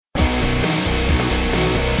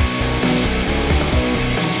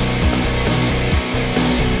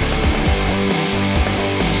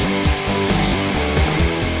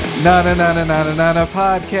Na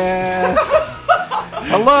podcast.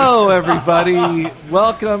 Hello, everybody.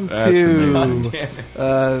 Welcome to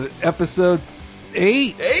episode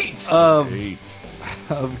 8 of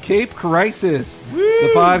Cape Crisis,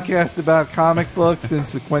 the podcast about comic books and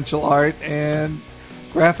sequential art and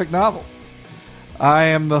graphic novels. I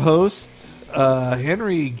am the host,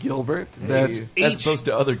 Henry Gilbert. That's as opposed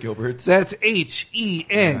to other Gilberts. That's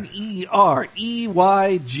HENEREYG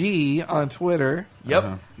on Twitter.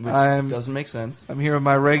 Yep, which doesn't make sense. I'm here with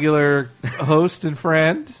my regular host and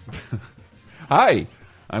friend. Hi,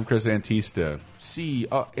 I'm Chris Antista.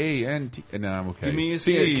 C-A-N-T. No, I'm okay. Give me a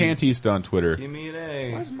C. Cantista on Twitter. Give me an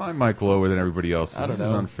A. Why is my mic lower than everybody else's? I don't know. This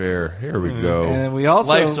is unfair. Here we go. And we also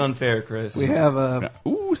Life's unfair, Chris. We have a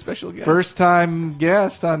special guest. first-time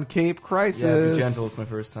guest on Cape Crisis. Yeah, be gentle. It's my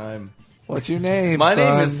first time. What's your name? My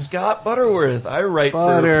son? name is Scott Butterworth. I write for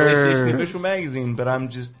PlayStation the Official Magazine, but I'm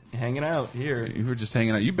just hanging out here. You were just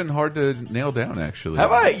hanging out. You've been hard to nail down, actually.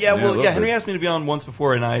 Have I? Yeah, a Henry bit. asked me to be on once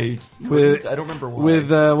before, and I don't remember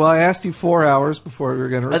why. I asked you 4 hours before we were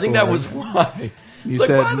going to record. I think that was why. You It's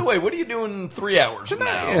said, by the way, what are you doing 3 hours from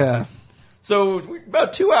now? Yeah. So,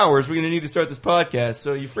 about 2 hours, we're going to need to start this podcast.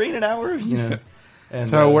 So, you free in an hour? Yeah. And,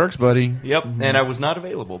 That's how it works, buddy. Yep, and I was not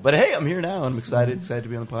available. But hey, I'm here now. I'm excited to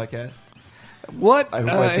be on the podcast. What? I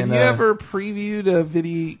hope I have can, you ever previewed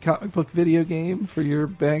a comic book video game for your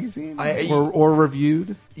magazine? Or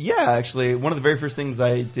reviewed? Yeah, actually, one of the very first things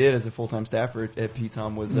I did as a full-time staffer at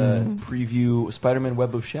PTOM was preview Spider-Man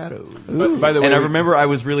Web of Shadows. By the way, and I remember I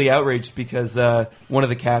was really outraged because one of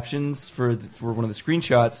the captions for one of the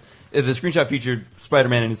screenshots, the screenshot featured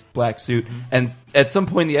Spider-Man in his black suit, and at some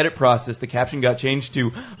point in the edit process, the caption got changed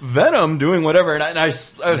to Venom doing whatever, and I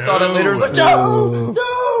saw that later. I was like, no!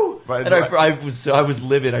 And I was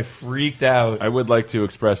livid. I freaked out. I would like to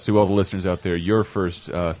express to all the listeners out there, your first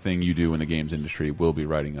thing you do in the games industry will be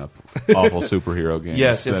writing up awful superhero games.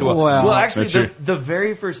 Yes. Wow. Well, actually, the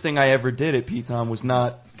very first thing I ever did at PTOM was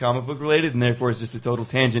not comic book related, and therefore it's just a total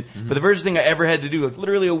tangent. But the first thing I ever had to do, like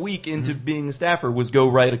literally a week into being a staffer, was go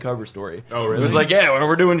write a cover story. Oh, really? It was like,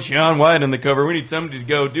 we're doing Sean White on the cover. We need somebody to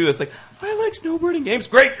go do this. Like, I like snowboarding games.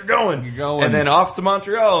 Great, you're going. And then off to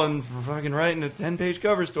Montreal and fucking writing a 10-page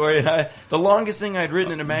cover story. And the longest thing I'd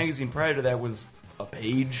written in a magazine prior to that was a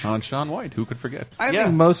page. On Sean White, who could forget? I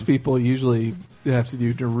think most people usually have to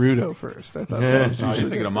do Naruto first. I thought that was No, usually you're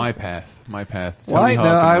thinking of My Path. My Path. Well, Tony Hawk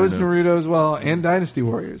and I was Naruto as well, and Dynasty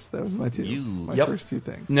Warriors. That was my first two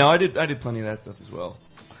things. No, I did plenty of that stuff as well.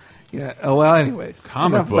 Yeah. Oh well. Anyways,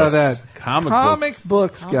 Comic enough books. about that. Comic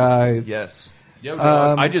books, guys. Yes.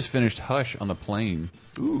 I just finished Hush on the plane.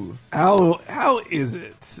 Ooh. How is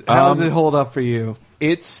it? How does it hold up for you?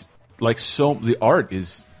 It's like the art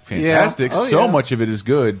is fantastic. Yeah. Oh, so yeah. much of it is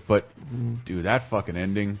good, but dude, that fucking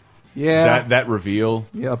ending. Yeah. That reveal.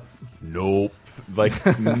 Yep. Nope.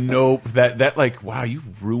 Like nope. That like wow, you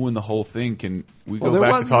ruined the whole thing. Can we go back to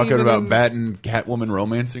wasn't talking even about Bat and Catwoman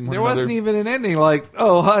romancing one There another? wasn't even an ending. Like,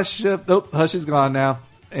 oh, Hush. Nope, Hush is gone now.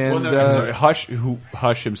 And Well, no, I'm sorry.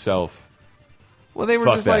 Hush himself. well, they were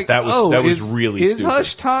Fuck just that. like, That was- oh, that was is, really is stupid.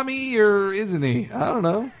 Hush Tommy or isn't he? I don't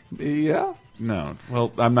know. Yeah. No.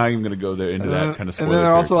 Well, I'm not even going to go there into that kind of spoiler And then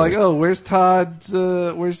they're also like, territory.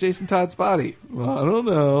 oh, where's Jason Todd's body? Well, I don't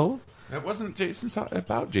know. That wasn't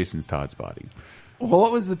about Jason Todd's body. Well,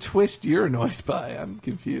 what was the twist you're annoyed by? I'm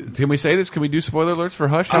confused. Can we say this? Can we do spoiler alerts for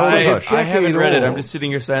Hush? How old is Hush? I haven't read it. old. I'm just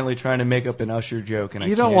sitting here silently trying to make up an Usher joke, and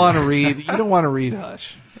You don't want to read. You don't want to read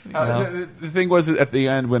Hush. The thing was at the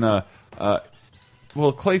end when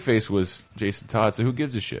Clayface was Jason Todd, so who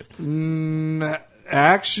gives a shit?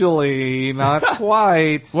 Actually, not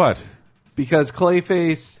quite. What? Because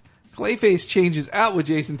Clayface changes out with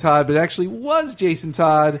Jason Todd, but it actually was Jason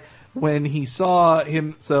Todd when he saw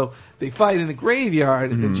him. So they fight in the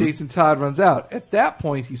graveyard, and Jason Todd runs out. At that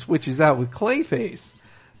point, he switches out with Clayface.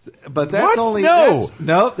 But that's What? only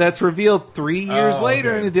No. that's revealed 3 years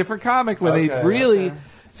later okay. in a different comic when they really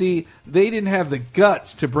see they didn't have the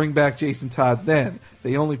guts to bring back Jason Todd then.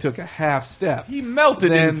 They only took a half step. He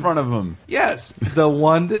melted in front of him. Yes, the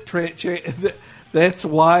one that that's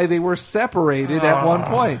why they were separated at one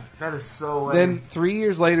point. That is so lame. Then 3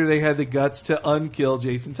 years later, they had the guts to unkill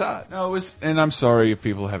Jason Todd. No, it was, and I'm sorry if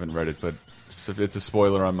people haven't read it, but it's a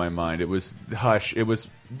spoiler on my mind. It was Hush. It was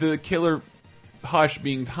the killer Hush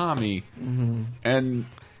being Tommy, and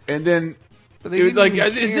then But they it was didn't like,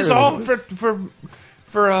 even is this care. all It was-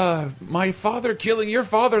 for my father killing your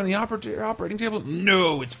father on the operating table?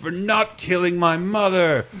 No, it's for not killing my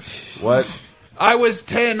mother. What? I was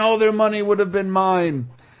 10. All their money would have been mine.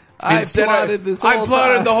 I plotted this whole I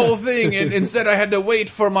plotted time. the whole thing, and instead I had to wait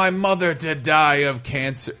for my mother to die of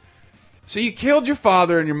cancer. So you killed your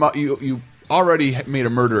father and your you already made a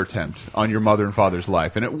murder attempt on your mother and father's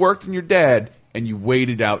life, and it worked in your dad, and you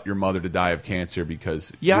waited out your mother to die of cancer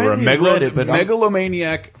because you were a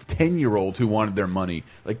megalomaniac 10-year-old who wanted their money.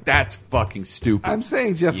 Like, that's fucking stupid. I'm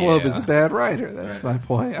saying Jeff Loeb is a bad writer. That's my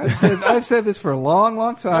point. I've said this for a long,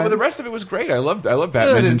 long time. No, but the rest of it was great. I love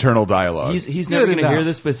Batman's internal dialogue. He's never going to hear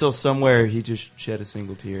this, but still somewhere he just shed a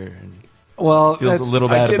single tear and feels a little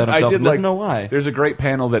bad about himself. Doesn't know why. There's a great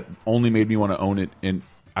panel that only made me want to own it. And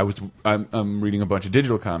I'm reading a bunch of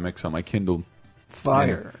digital comics on my Kindle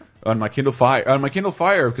Fire. On my Kindle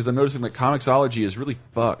Fire, because I'm noticing that Comixology is really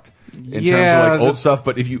fucked in terms of like old stuff.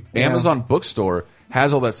 But if you Amazon Bookstore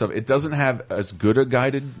has all that stuff, it doesn't have as good a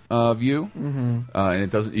guided view, and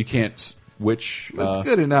it doesn't. You can't switch. It's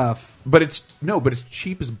good enough, but it's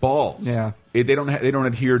cheap as balls. Yeah, they don't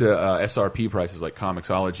adhere to SRP prices like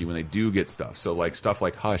Comixology when they do get stuff. So like stuff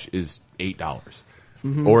like Hush is $8,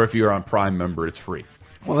 or if you're on Prime member, it's free.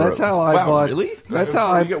 Well, that's how I bought. Really? That's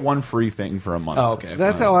how I get one free thing for a month. Oh, okay.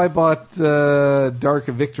 That's how I bought Dark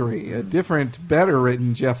of Victory, a different, better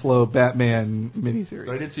written Jeff Loeb Batman miniseries.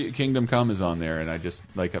 But I did see Kingdom Come is on there, and I'm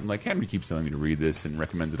like Henry keeps telling me to read this and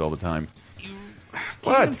recommends it all the time.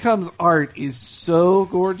 Kingdom Come's art is so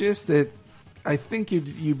gorgeous that I think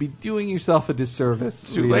you'd be doing yourself a disservice.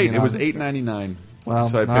 It's too late. It was $8.99. Well,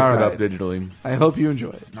 so I picked it up digitally. I hope you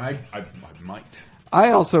enjoy it. I might.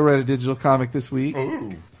 I also read a digital comic this week.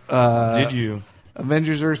 Ooh. Did you?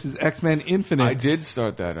 Avengers vs. X-Men Infinite. I did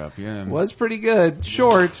start that up, yeah. Was pretty good.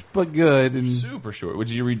 Short, but good. And super short.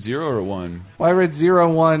 Did you read 0 or 1? Well, I read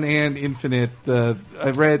 0, 1, and Infinite. I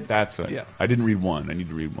read... That's right. Yeah. I didn't read 1. I need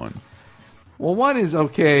to read 1. Well, 1 is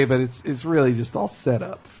okay, but it's really just all set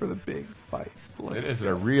up for the big fight. It is.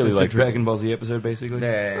 I really like Dragon Ball Z episode, basically?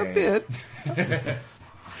 A bit.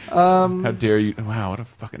 How dare you? Wow, what a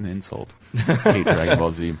fucking insult. I hate Dragon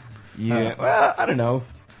Ball Z. Yeah, well, I don't know.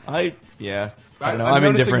 I don't know. I'm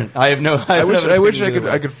indifferent. I have no. I wish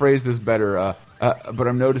I could phrase this better. But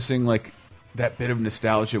I'm noticing like that bit of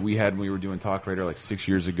nostalgia we had when we were doing Talk Radar like 6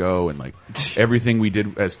 years ago, and like everything we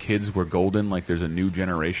did as kids were golden. Like there's a new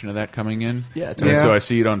generation of that coming in. Yeah, totally. And so I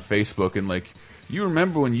see it on Facebook, and like, you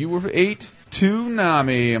remember when you were 8?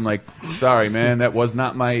 Toonami. I'm like, sorry, man, that was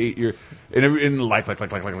not my 8-year. And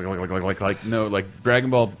no, like Dragon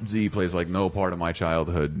Ball Z plays like no part of my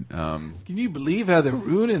childhood. Can you believe how they're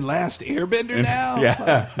ruining Last Airbender now?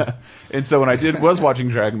 Yeah. And so when I was watching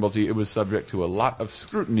Dragon Ball Z, it was subject to a lot of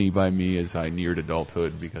scrutiny by me as I neared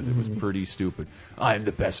adulthood because it was pretty stupid. I'm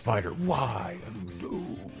the best fighter. Why?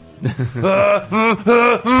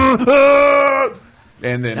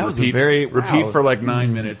 And then repeat for like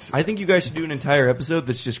 9 minutes. I think you guys should do an entire episode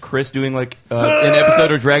that's just Chris doing like an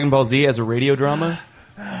episode of Dragon Ball Z as a radio drama,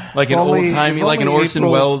 like an old-timey, like an Orson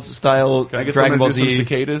Welles style Can I get Dragon Ball do Z. some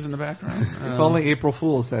cicadas in the background? If only April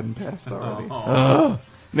Fools hadn't passed already.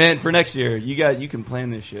 Man, for next year, you can plan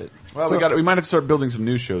this shit. Well, we might have to start building some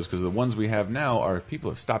new shows because the ones we have now are people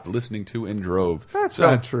have stopped listening to in drove. That's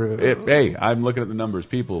not true. Hey, I'm looking at the numbers.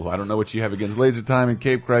 People, I don't know what you have against Laser Time and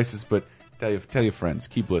Cape Crisis, but tell your friends.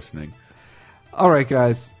 Keep listening. All right,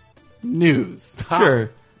 guys. News. Sure.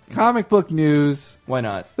 Comic book news. Why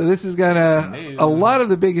not? So this is gonna. A lot of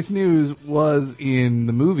the biggest news was in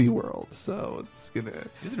the movie world, so it's gonna.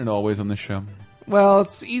 Isn't it always on this show? Well,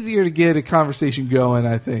 it's easier to get a conversation going,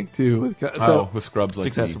 I think, too. With scrubs like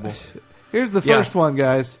it's accessible. Here's the first one,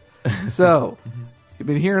 guys. So, you've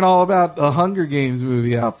been hearing all about the Hunger Games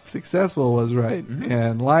movie, how successful it was, right?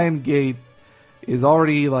 And Lionsgate is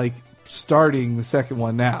already like starting the second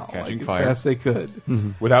one now, catching as fire fast as they could,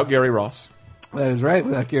 without Gary Ross. That is right,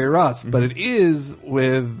 without Gary Ross, but it is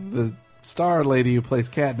with the star lady who plays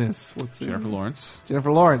Katniss. What's her Jennifer name? Lawrence.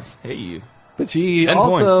 Jennifer Lawrence. Hey, but she 10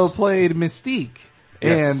 also points. played Mystique.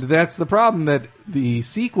 Yes. And that's the problem, that the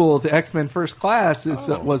sequel to X-Men First Class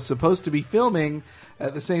was supposed to be filming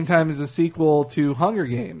at the same time as the sequel to Hunger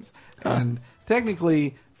Games. And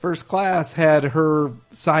technically, First Class had her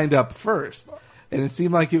signed up first. And it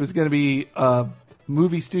seemed like it was going to be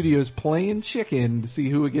movie studios playing chicken to see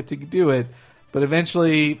who would get to do it. But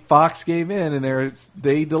eventually, Fox gave in, and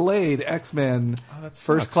they delayed X-Men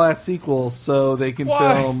First Class sequel so they can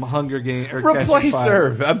film Hunger Games. Replace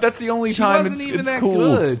her. That's the only time it's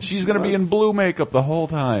cool. Good. She's going to be in blue makeup the whole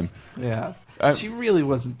time. Yeah, she really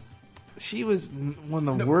wasn't. She was one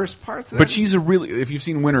of the worst parts of that. But she's if you've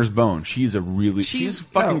seen Winter's Bone, she's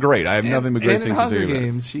fucking great. I have nothing but great things to say about her. In Hunger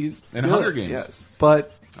Games, she's in good, Hunger Games. Yes,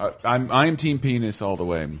 but I am Team Penis all the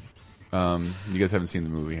way. You guys haven't seen the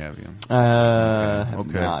movie, have you?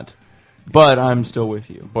 Okay. Not. But I'm still with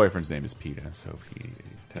you. Boyfriend's name is Peter, Sophie,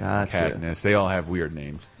 Gotcha. Katniss. They all have weird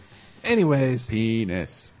names. anyways,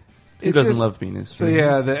 Penis. Who doesn't love penis? So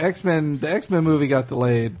yeah, the X-Men movie got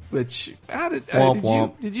delayed. Which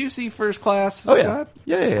did you see First Class? Oh Scott?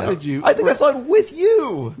 Yeah. How did you? I think I saw it with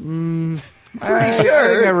you. Pretty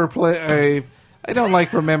sure. I don't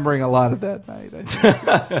like remembering a lot of that night. I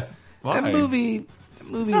think that movie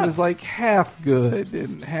was like half good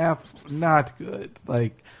and half not good.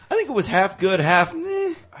 Like I think it was half good, half.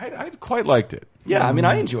 I quite liked it. Yeah, I mean,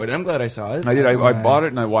 I enjoyed it. I'm glad I saw it. I did. I bought it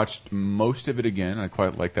and I watched most of it again. I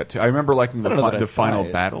quite liked that too. I remember liking the final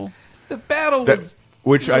battle. The battle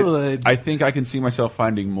was good. I think I can see myself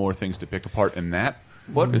finding more things to pick apart in that.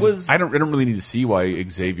 I don't really need to see why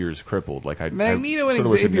Xavier's crippled. Magneto and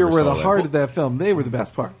Xavier were the heart of that film. They were the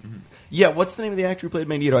best part. Mm-hmm. Yeah, what's the name of the actor who played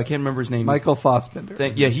Magneto? I can't remember his name. Michael Fassbender.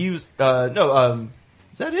 He was is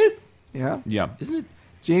that it? Yeah. Isn't it?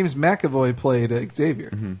 James McAvoy played Xavier.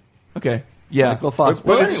 Mm-hmm. Okay. Yeah. Michael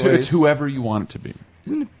Fassbender. It's whoever you want it to be.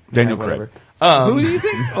 Isn't it? Daniel Craig. Who do you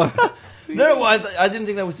think? I didn't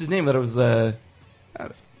think that was his name. That it was.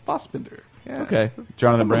 That's Fassbender. Yeah. Okay.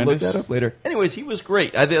 Jonathan Brandis. Look that up later. Anyways, he was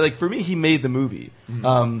great. For me, he made the movie.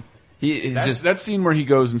 That scene where he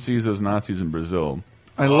goes and sees those Nazis in Brazil.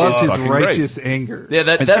 I love his righteous anger. Yeah,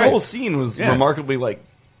 that whole scene was remarkably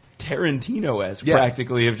Tarantino-esque,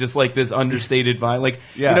 practically, of just this understated violence.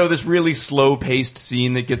 This really slow-paced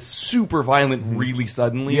scene that gets super violent really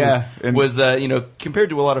suddenly. Yeah. Was compared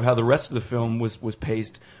to a lot of how the rest of the film was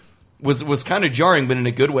paced, was kind of jarring, but in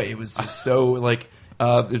a good way. It was just so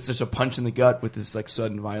it's just a punch in the gut with this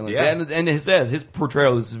sudden violence. Yeah. And his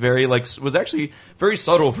portrayal is very was actually very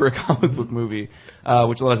subtle for a comic book movie,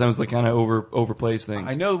 which a lot of times kind of overplays things.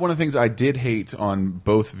 I know one of the things I did hate on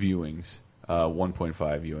both viewings, 1.5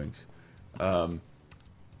 viewings,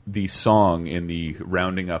 the song in the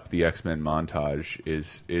rounding up the X-Men montage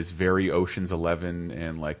is very Ocean's 11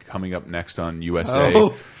 and coming up next on USA.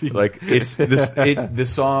 Oh. It's the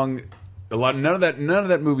song. None of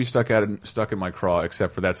that movie stuck in my craw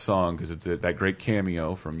except for that song because it's that great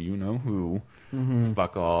cameo from you know who. Mm-hmm.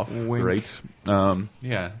 Fuck off. Wink. Great. I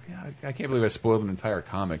can't believe I spoiled an entire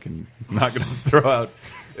comic and I'm not going to throw out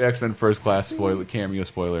X-Men First Class cameo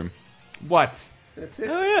spoiler. What? That's it.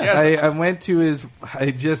 Oh yeah. Yes. I went to his.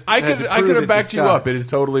 I could have backed you up. It is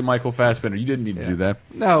totally Michael Fassbender. You didn't need to do that.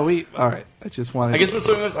 No, all right. I just wanted. I guess what's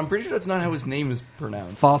going on is I'm pretty sure that's not how his name is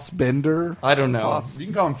pronounced. Fassbender. I don't know. You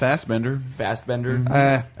can call him Fassbender.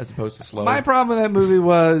 Fastbender, as opposed to slow. My problem with that movie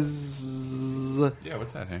was. Yeah,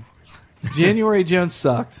 what's that, Hank? January Jones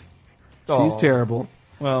sucked. Oh. She's terrible.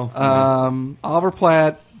 Well, Oliver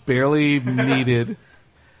Platt barely needed.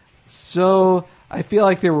 So I feel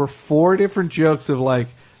like there were 4 different jokes of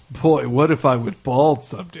boy, what if I went bald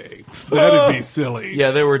someday? That'd be silly.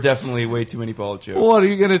 Yeah, there were definitely way too many bald jokes. What, are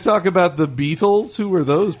you going to talk about the Beatles? Who were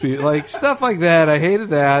those people? Stuff like that. I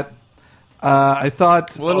hated that. I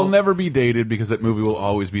thought... Well, it'll never be dated because that movie will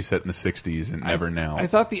always be set in the 60s and never now. I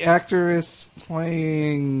thought the actress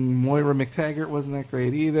playing Moira McTaggart wasn't that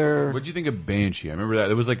great either. What did you think of Banshee? I remember that.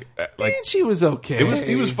 It was Banshee was okay.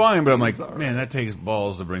 He was fine, but I'm man, that takes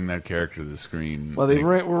balls to bring that character to the screen. Well,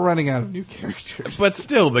 we're running out of new characters. But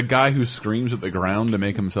still, the guy who screams at the ground to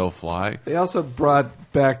make himself fly. They also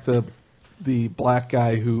brought back the black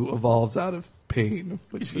guy who evolves out of pain.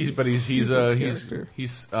 He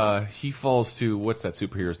falls to what's that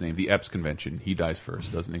superhero's name? The Epps convention. He dies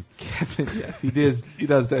first, doesn't he? Kevin, yes, he does. He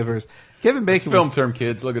does die first. Kevin Bacon. Film term,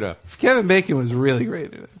 kids, look it up. Kevin Bacon was really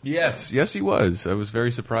great in it. Yes, he was. I was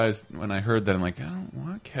very surprised when I heard that. I'm like, I don't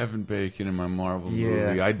want Kevin Bacon in my Marvel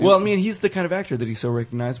movie. Well, I mean, he's the kind of actor that he's so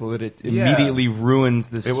recognizable that it immediately ruins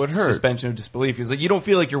this suspension of disbelief. He's you don't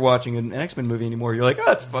feel like you're watching an X-Men movie anymore. You're like,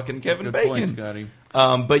 oh, it's fucking Kevin Good Bacon. Point, Scotty.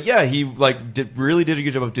 But yeah, he really did a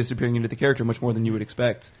good job of disappearing into the character much more than you would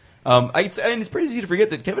expect. And it's pretty easy to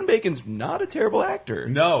forget that Kevin Bacon's not a terrible actor.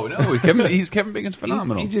 No, Kevin Bacon's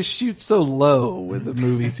phenomenal. He just shoots so low with the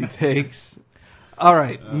movies he takes. All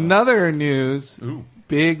right, another news.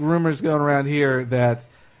 Big rumors going around here that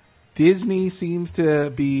Disney seems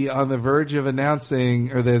to be on the verge of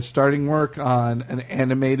announcing, or they're starting work on an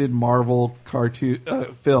animated Marvel cartoon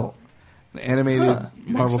film. An animated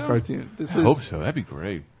Marvel cartoon. I hope so. That'd be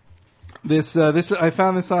great. This I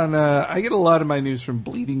found this on. I get a lot of my news from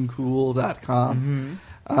BleedingCool.com,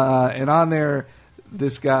 and on there,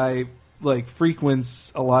 this guy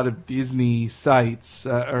frequents a lot of Disney sites,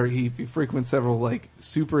 or he frequents several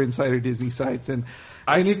super insider Disney sites. And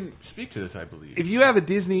I didn't speak to this. I believe if you have a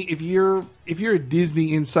Disney, if you're a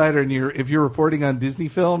Disney insider and if you're reporting on Disney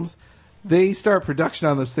films, they start production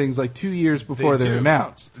on those things 2 years before they're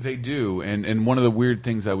announced. They do, and one of the weird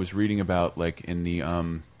things I was reading about, in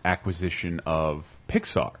the acquisition of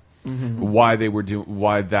Pixar, why they were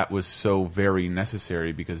why that was so very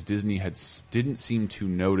necessary, because Disney didn't seem to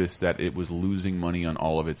notice that it was losing money on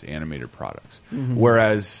all of its animated products,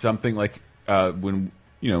 whereas something like when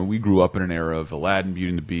we grew up in an era of Aladdin, Beauty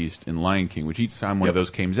and the Beast, and Lion King, which each time one of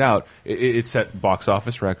those came out, it set box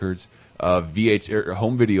office records,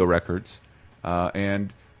 home video records,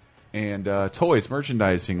 and toys,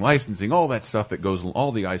 merchandising, licensing, all that stuff that goes,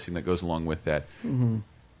 all the icing that goes along with that.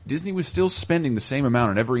 Disney was still spending the same amount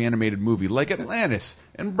on every animated movie, like Atlantis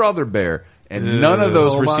and Brother Bear, and none of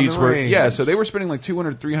those receipts were. Yeah, so they were spending like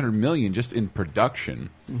 200, 300 million just in production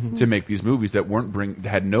to make these movies that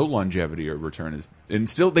had no longevity or return, and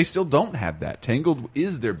they still don't have that. Tangled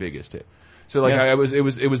is their biggest hit. So like it was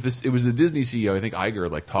the Disney CEO, I think Iger,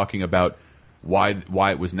 like talking about why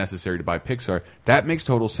it was necessary to buy Pixar. That makes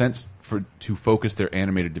total sense to focus their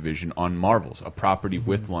animated division on Marvel's, a property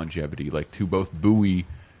with longevity, like to both buoy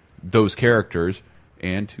those characters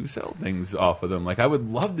and to sell things off of them. Like I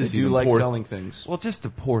would love to see them selling things. Well, just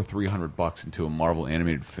to pour $300 into a Marvel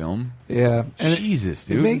animated film. Yeah, and Jesus,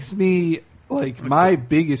 dude, it makes me like my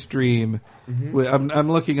biggest dream.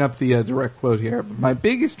 I'm looking up the direct quote here. But my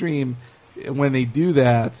biggest dream when they do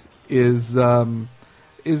that is that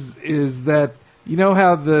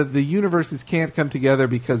how the universes can't come together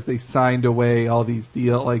because they signed away all these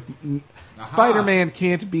deals. Like Spider-Man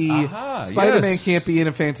can't be can't be in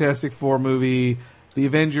a Fantastic Four movie. The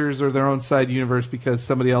Avengers are their own side universe because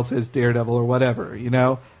somebody else has Daredevil or whatever,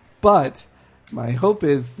 But my hope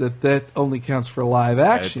is that only counts for live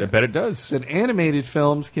action. I bet it does. That animated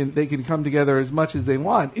films can come together as much as they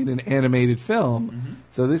want in an animated film.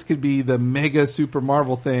 So this could be the mega Super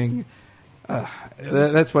Marvel thing.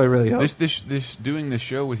 That's what I really hope. This doing this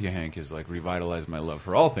show with you, Hank, is like revitalized my love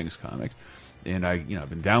for all things comics. And I've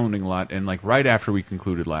been downloading a lot. And like right after we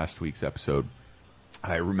concluded last week's episode,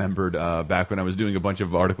 I remembered back when I was doing a bunch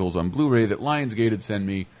of articles on Blu-ray that Lionsgate had sent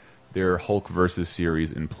me their Hulk versus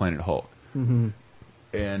series in Planet Hulk. And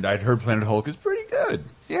I'd heard Planet Hulk is pretty good.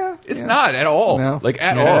 Yeah, it's not at all. No. Like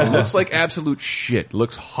at all. It looks like absolute shit. It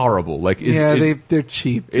looks horrible. Like they're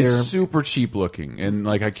cheap. It's super cheap looking, and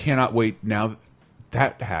like I cannot wait now.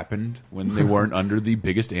 That happened when they weren't under the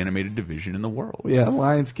biggest animated division in the world. Yeah,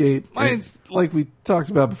 Lionsgate. Like we talked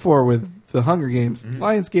about before with the Hunger Games,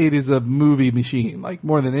 Lionsgate is a movie machine, like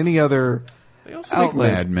more than any other They also outlet.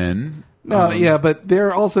 Make Mad Men. No, but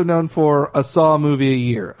they're also known for a Saw movie a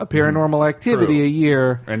year, a Paranormal Activity a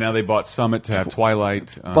year. And now they bought Summit to have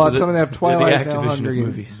Twilight. Summit to have Twilight and Hunger Games.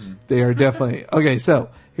 Movies. They are definitely... Okay,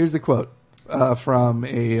 so here's the quote from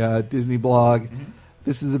a Disney blog.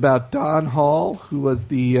 This is about Don Hall, who was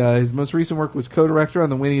his most recent work was co-director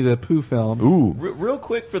on the Winnie the Pooh film. Ooh. Real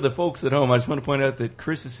quick for the folks at home, I just want to point out that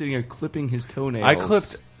Chris is sitting here clipping his toenails. I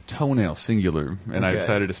clipped toenail singular, and I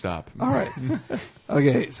decided to stop. All right.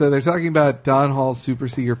 Okay, so they're talking about Don Hall's Super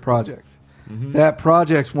Seeger project. That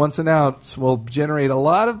project, once announced, will generate a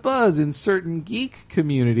lot of buzz in certain geek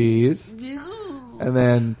communities. And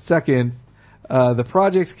then, second, the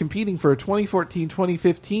projects competing for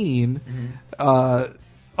 2014-2015 are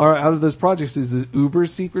out of those projects is the uber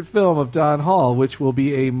secret film of Don Hall, which will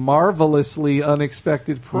be a marvelously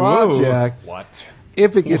unexpected project. Whoa. What?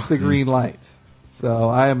 If it gets the green light. So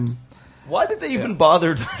Why did they even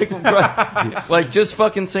bother? Like, just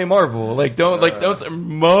fucking say Marvel. Like, don't say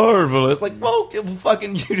marvelous. Like, well,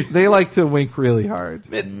 fucking. They like to wink really hard.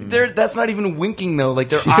 That's not even winking though. Like,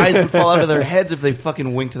 their eyes would fall out of their heads if they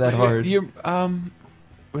fucking winked that hard. Did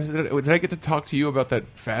I get to talk to you about that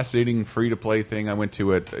fascinating free-to-play thing I went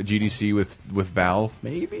to at GDC with Valve?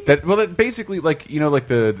 Maybe. That basically, like, like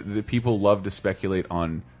the people love to speculate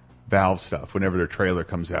on Valve stuff whenever their trailer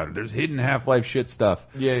comes out. There's hidden Half-Life shit stuff.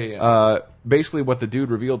 Yeah. Basically, what the dude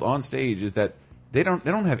revealed on stage is that they don't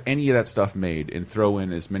have any of that stuff made and throw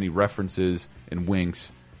in as many references and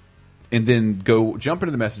winks, and then go jump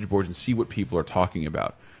into the message boards and see what people are talking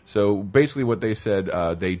about. So basically, what they said,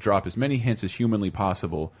 they drop as many hints as humanly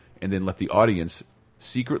possible, and then let the audience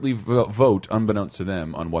secretly vote, unbeknownst to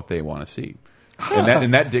them, on what they want to see.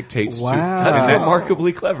 And that dictates. Wow, that's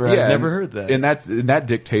remarkably clever. Yeah, I've never heard that. And that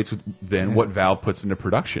dictates then what Valve puts into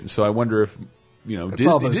production. So I wonder if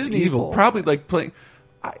Disney's probably like playing.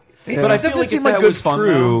 But I feel like if that was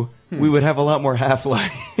true, we would have a lot more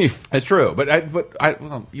Half-Life. That's true,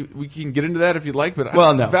 we can get into that if you'd like. But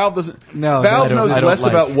no, Valve doesn't. No, Valve knows less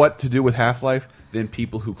about what to do with Half-Life than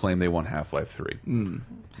people who claim they want Half-Life 3.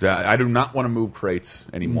 I do not want to move crates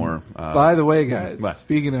anymore. By the way, guys,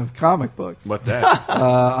 speaking of comic books, what's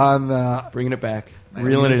that? Bringing it back,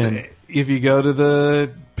 reeling it in. If you go to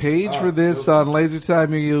the page for this on Laser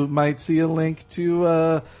Time, you might see a link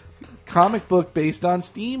to comic book based on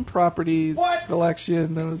Steam properties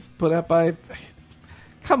collection that was put out by.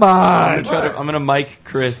 Come on! I'm gonna mic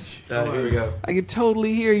Chris. Here we go. I can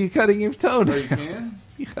totally hear you cutting your tone. Oh, you can?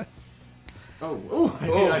 Yes.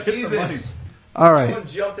 Oh, Jesus! All right. Someone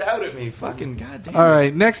jumped out at me. Fucking goddamn. All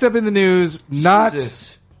right. Next up in the news, not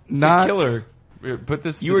Jesus. It's a killer. Put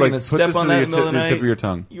this. You were gonna step on that in the middle of the night. Tip of your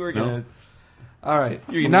tongue. You were gonna. No? All right.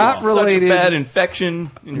 You're gonna not get related. Such a bad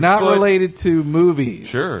infection. In your Not foot. related to movies.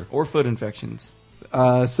 Sure. Or foot infections.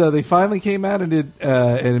 So they finally came out and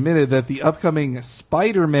admitted that the upcoming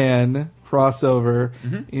Spider-Man crossover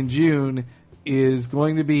in June is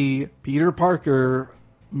going to be Peter Parker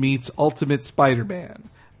meets Ultimate Spider-Man,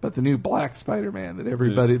 but the new Black Spider-Man that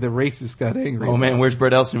everybody, the racists, got angry. Oh man, about. where's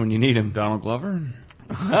Brett Elson when you need him? Donald Glover?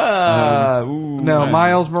 No,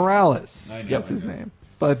 Miles Morales. That's his name.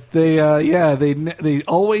 But they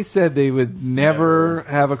always said they would never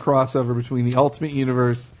have a crossover between the Ultimate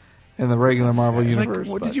Universe and the regular Marvel Universe.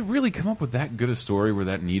 Like, did you really come up with that good a story where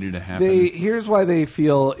that needed to happen? Here's why they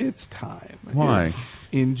feel it's time. Why?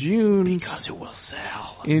 In June, Because it will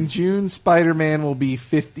sell. In June, Spider-Man will be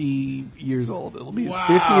 50 years old. It'll be his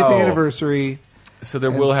 50th anniversary. So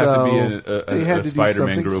there will have to be a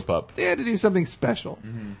Spider-Man group up. They had to do something special.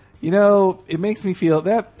 You know, it makes me feel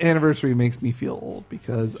that anniversary makes me feel old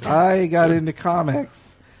because I got into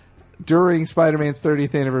comics during Spider-Man's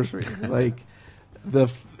 30th anniversary. Like the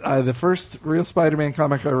first real Spider-Man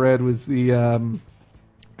comic I read was the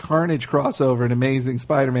Carnage crossover, an Amazing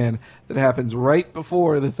Spider-Man that happens right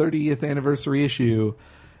before the 30th anniversary issue.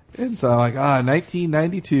 And so I'm like,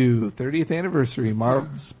 1992, 30th anniversary,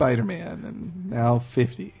 Spider-Man, and now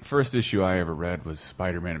 50. First issue I ever read was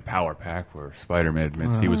Spider-Man and Power Pack, where Spider-Man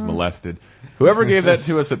admits he was molested. Whoever gave that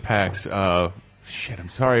to us at PAX, shit, I'm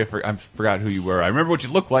sorry, I forgot who you were. I remember what you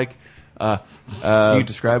looked like. You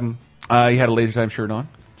describe him? He had a Laser Time shirt on,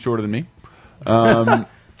 shorter than me.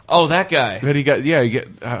 Oh, that guy. But you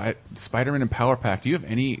get Spider-Man and Power Pack. Do you have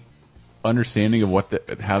any understanding of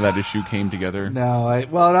how that issue came together? No,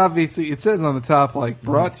 it obviously it says on the top like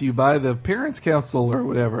brought to you by the Parents Council or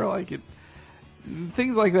whatever. Like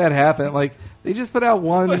things like that happen. Like they just put out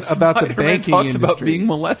one about the banking talks industry. about being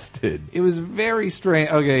molested. It was very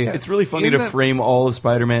strange. Okay, yeah. It's really funny to frame all of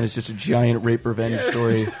Spider-Man as just a giant rape revenge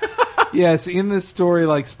story. Yes, in this story,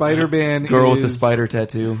 like Spider-Man, girl with a spider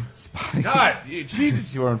tattoo. God,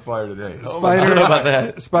 Jesus, you are on fire today. I don't know about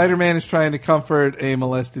that. Spider-Man is trying to comfort a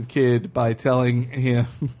molested kid by telling him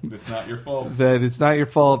it's not your fault. That it's not your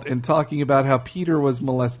fault, and talking about how Peter was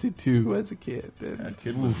molested too as a kid. And that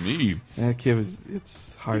kid was me. That kid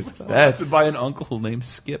it's hard stuff. Molested by an uncle named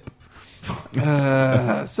Skip.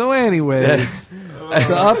 So anyways,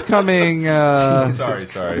 the upcoming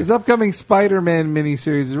this upcoming Spider-Man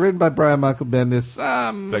miniseries is written by Brian Michael Bendis. Is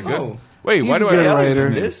that good? Wait, he's why do a good I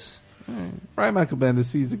writer? This? Brian Michael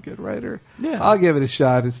Bendis, he's a good writer. Yeah. I'll give it a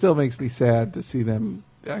shot. It still makes me sad to see them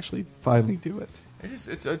actually finally do it.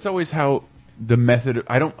 It's always how the method.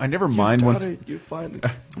 I never mind once you finally.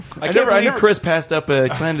 I can't believe Chris passed up a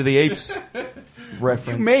Planet of the Apes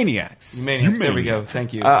reference. You maniacs. There we go.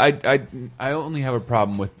 Thank you. I only have a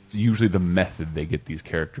problem with usually the method they get these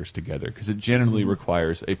characters together because it generally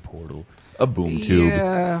requires a portal, a boom tube.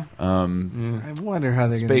 Yeah. I wonder how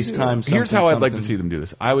they're going to do Space-time. it. Here's how I'd like to see them do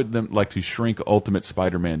this. I would like to shrink Ultimate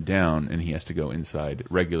Spider-Man down, and he has to go inside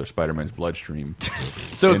regular Spider-Man's bloodstream.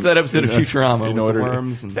 So it's that episode of Futurama in with order the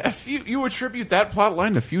worms. And... you attribute that plot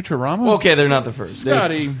line to Futurama? Okay, they're not the first.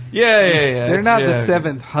 Scotty. Yeah. They're not the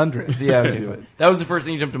 700th. Yeah, okay. That was the first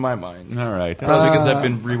thing that jumped to my mind. All right. Probably because I've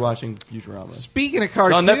been rewatching Futurama. Speaking of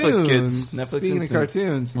cartoons, it's on Netflix, kids. Netflix speaking instant. of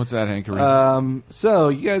cartoons, What's that, Hankery? so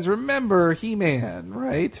you guys remember He-Man,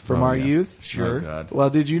 right? From our youth? Sure. Oh, God. Well,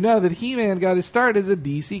 did you know that He-Man got his start as a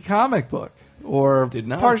DC comic book? Or did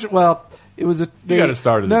not. Well, it was a. You got to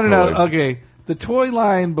start as a toy. No. Okay, the toy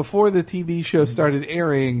line before the TV show started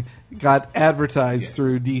airing got advertised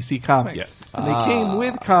through DC Comics. Yes. And they came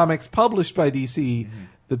with comics published by DC.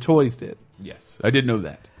 The toys did. Yes, I did know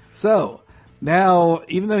that. So now,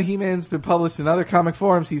 even though He-Man's been published in other comic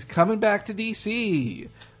forms, he's coming back to DC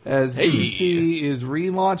as DC is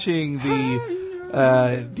relaunching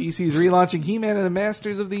DC's relaunching He-Man and the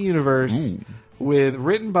Masters of the Universe with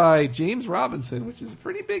written by James Robinson, which is a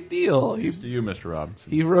pretty big deal. Here's to you, Mr.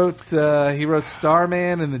 Robinson. He wrote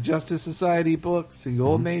Starman and the Justice Society books and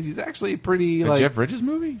Golden Age. He's actually pretty a Jeff Bridges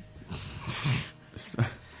movie.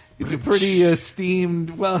 He's a pretty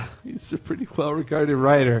esteemed. Well, he's a pretty well-regarded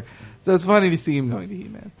writer. So it's funny to see him going to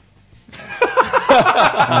He-Man.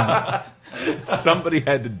 Somebody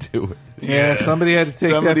had to do it. Yeah, somebody had to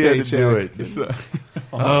take Somebody that had to do it.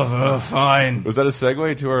 Fine. Was that a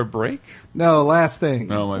segue to our break? No, last thing.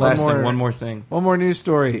 No, my One more thing. One more news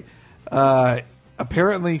story.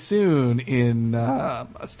 Apparently soon in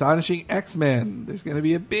Astonishing X-Men, there's going to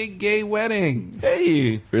be a big gay wedding.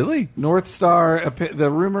 Hey, really? North Star.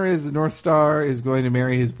 The rumor is North Star is going to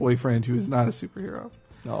marry his boyfriend, who is not a superhero.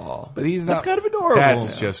 oh, But he's not. that's kind of adorable.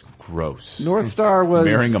 That's just gross. North Star was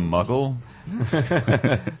Marrying a muggle?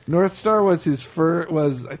 North Star was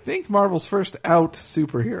was I think Marvel's first out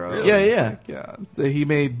superhero. Really? Yeah. Yeah. So he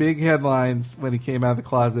made big headlines when he came out of the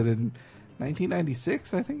closet in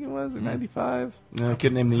 1996, I think it was, or 95. No, I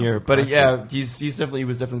couldn't name the year, but he was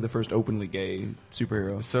definitely the first openly gay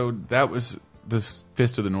superhero. So that was the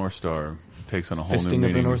Fist of the North Star takes on a whole Fisting new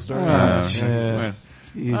meaning. of the North Star. Yes.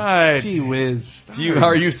 Right. Gee whiz.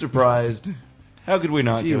 Are you surprised? How could we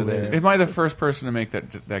not Gee go whiz. there? Am I the first person to make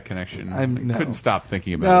that connection? I no. couldn't stop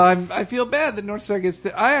thinking about it. I feel bad that North Star gets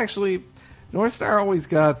to. North Star always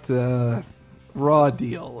got raw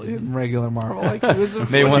deal in regular Marvel. Like, it was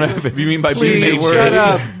They want to. You mean by please being shut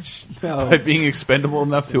up. No. by being expendable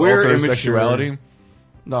enough to We're alter immature. sexuality?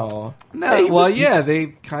 No. No, well, yeah, they He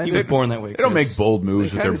kind was of born that way. They don't Chris. make bold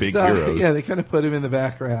moves with their big heroes. Yeah, they kind of put him in the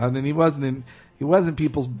background, and he wasn't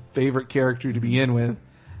people's favorite character to begin with.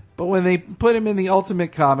 But when they put him in the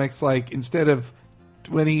Ultimate Comics, like instead of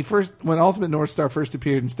when Ultimate North Star first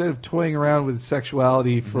appeared, instead of toying around with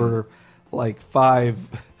sexuality for like five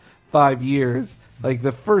years, like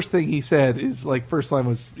the first thing he said is like first line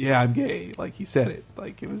was, "Yeah, I'm gay." Like he said it,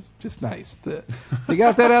 like it was just nice. They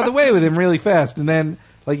got that out of the way with him really fast, and then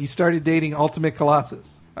like he started dating Ultimate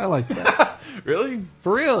Colossus. I like that. Really?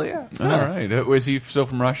 For real, yeah. All right. Was he still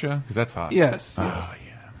from Russia? Because that's hot. Yes. Oh, yes.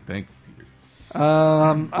 yeah. Thank you.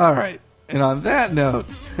 All right. And on that note,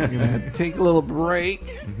 we're going to take a little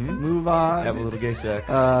break, move on. Have a little gay sex.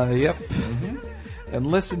 Yep. And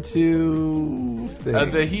listen to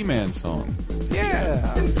The He-Man song.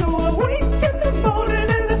 Yeah. And so I wake in the morning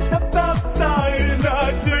and I step outside and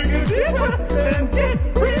I take a deep breath and get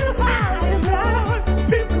real high and I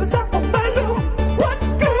feel the top of my lungs. What's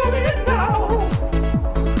going on?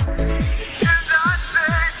 And I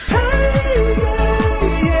say, hey,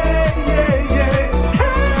 yeah, yeah, yeah,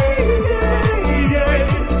 hey, yeah,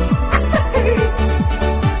 yeah. I say,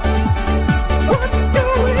 what's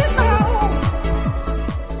going on?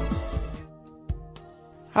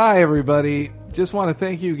 Hi, everybody. Just want to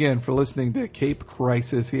thank you again for listening to Cape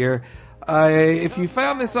Crisis here. If you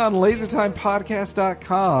found this on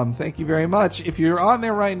lasertimepodcast.com, thank you very much. If you're on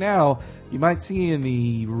there right now, you might see in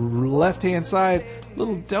the left-hand side a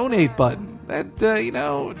little donate button. That,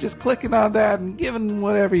 just clicking on that and giving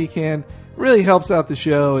whatever you can really helps out the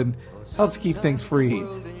show and helps keep things free.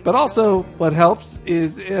 But also, what helps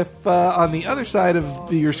is if on the other side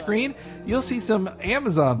of your screen, you'll see some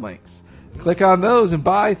Amazon links. Click on those and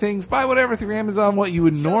buy whatever through Amazon, what you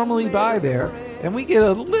would normally buy there, and we get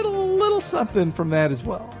a little something from that as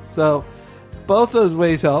well. So both those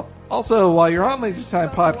ways help. Also, while you're on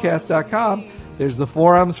lasertimepodcast.com, there's the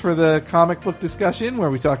forums for the comic book discussion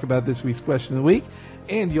where we talk about this week's question of the week,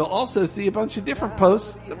 and you'll also see a bunch of different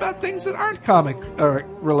posts about things that aren't comic or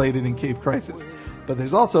related in Cape Crisis. But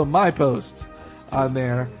there's also my posts on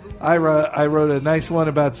there. I wrote a nice one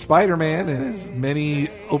about Spider-Man and his many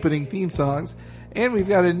opening theme songs. And we've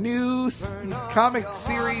got a new comic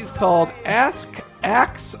series called Ask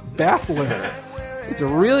Axe Battler. It's a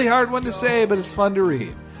really hard one to say, but it's fun to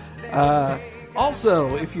read.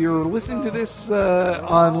 Also, if you're listening to this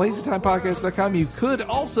on LaserTimePodcast.com, you could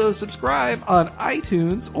also subscribe on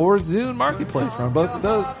iTunes or Zune Marketplace. We're on both of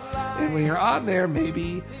those. And when you're on there,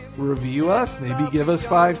 maybe review us, maybe give us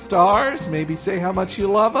 5 stars, maybe say how much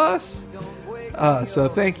you love us. So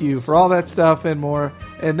thank you for all that stuff and more.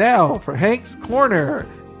 And now for Hank's Corner,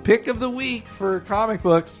 pick of the week for comic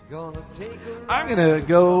books. I'm going to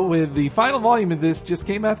go with the final volume of this, just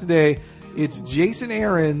came out today. It's Jason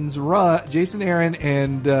Aaron's run. Jason Aaron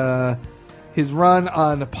and his run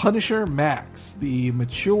on Punisher Max, the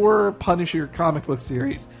mature Punisher comic book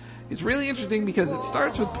series. It's really interesting because it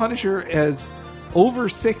starts with Punisher as over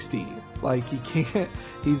 60. Like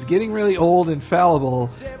he's getting really old and fallible,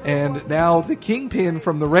 and now the Kingpin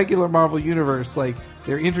from the regular Marvel universe, like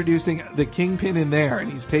they're introducing the Kingpin in there, and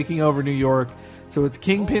he's taking over New York. So it's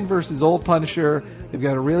Kingpin versus old Punisher. They've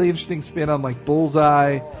got a really interesting spin on like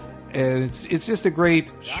Bullseye. And it's just a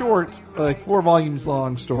great, short, like 4 volumes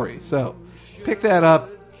long story. So pick that up,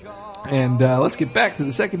 and let's get back to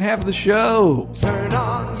the second half of the show. Turn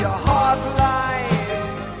on your heart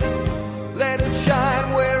light, let it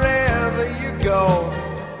shine wherever you go,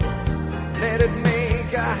 let it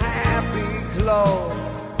make a happy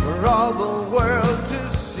the world to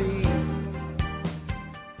see.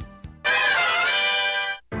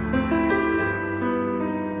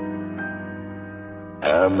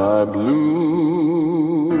 Am I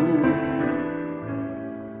blue?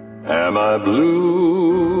 Am I blue?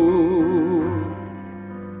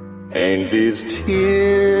 Ain't these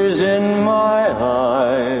tears in my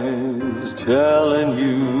eyes telling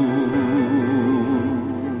you?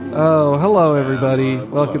 Oh, hello, everybody.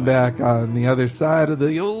 Welcome back on the other side of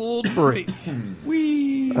the old break.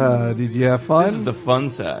 Did you have fun? This is the fun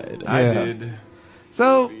side. I Yeah. did.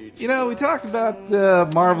 So, you know, we talked about the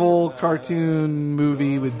Marvel cartoon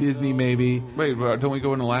movie with Disney, maybe. Wait, don't we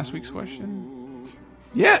go into last week's question?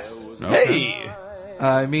 Yes. Okay. Hey,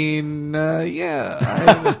 I mean,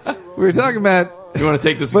 yeah. We were talking about... you want to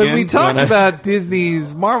take this When again? we talked You wanna- about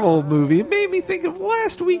Disney's Marvel movie, it made me think of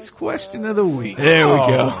last week's question of the week, There we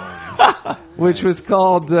go. which was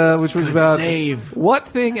called, which was about save. what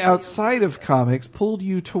thing outside of comics pulled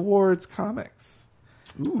you towards comics.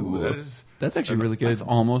 Ooh, That's actually really good. that's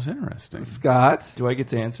almost interesting. Scott, Do I get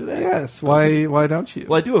to answer that? yes. Why don't you?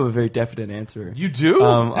 Well, I do have a very definite answer. You do?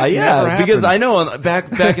 That Yeah, never because happens. I know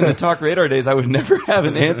back in the Talk Radar days, I would never have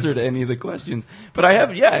an answer to any of the questions. But I have,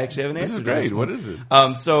 I actually have an This answer. is to great. this What one. is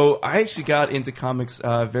it? So I actually got into comics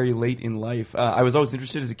very late in life. I was always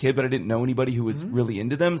interested as a kid, but I didn't know anybody who was really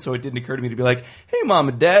into them. So it didn't occur to me to be like, "Hey, mom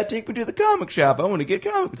and dad, take me to the comic shop. I want to get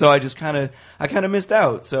comics." So I just kind of missed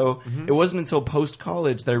out. So it wasn't until post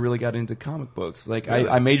college that I really got into comic books. Like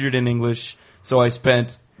I majored in English, so I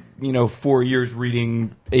spent 4 years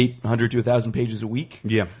reading 800 to 1,000 pages a week.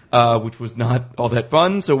 Yeah. Which was not all that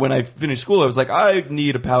fun. So when I finished school, I was like, I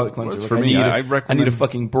need a palate cleanser. Well, Like, for I me, need I I recommend- need a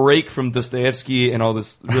fucking break from Dostoevsky and all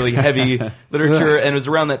this really heavy literature. And it was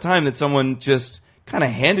around that time that someone just kind of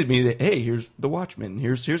handed me that, hey, here's The Watchmen.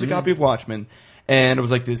 Here's a copy of Watchmen. And I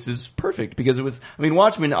was like, this is perfect because it was, I mean,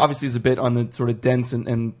 Watchmen obviously is a bit on the sort of dense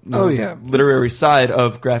and literary side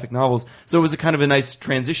of graphic novels. So it was a kind of a nice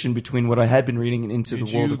transition between what I had been reading and into the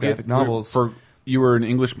world of graphic novels. You were an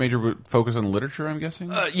English major but focused on literature, I'm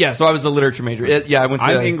guessing? Yeah, so I was a literature major. I went to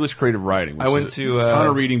I'm English creative writing. Which I went is to, a ton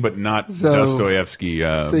of reading, but not So- Dostoevsky.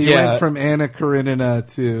 So you Yeah. went from Anna Karenina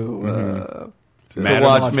to Madam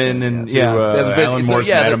Watchmen and to, that was basically- Alan so, Moore's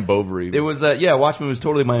yeah, Madame Bovary. It was Watchmen was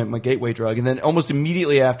totally my gateway drug, and then almost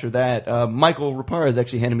immediately after that, Michael Raparez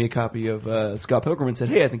actually handed me a copy of Scott Pilgrim and said,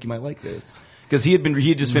 "Hey, I think you might like this." Because he had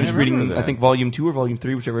just finished remember reading, that. I think, Volume 2 or Volume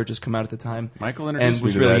 3, whichever had just come out at the time. Michael and introduced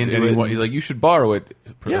was me to really that, into and it. he's like, you should borrow it,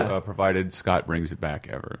 Yeah. provided Scott brings it back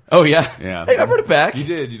ever. Oh yeah, Yeah. Hey, I brought it back. You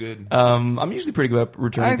did. I'm usually pretty good at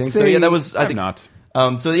returning I'd things. say- So yeah, that was I I'm think not.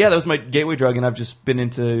 So yeah, that was my gateway drug, and I've just been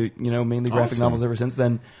into mainly graphic Awesome. novels ever since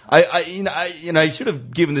then. I should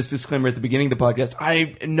have given this disclaimer at the beginning of the podcast.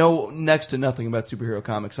 I know next to nothing about superhero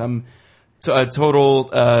comics. I'm a total.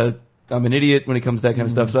 I'm an idiot when it comes to that kind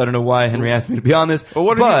of stuff. So I don't know why Henry asked me to be on this.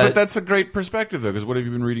 Well, but that's a great perspective, though, because what have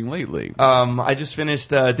you been reading lately? I just finished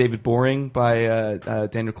David Boring by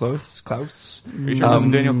Daniel Klaus. Are you sure it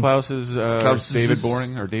wasn't Daniel Klaus's Klaus's- David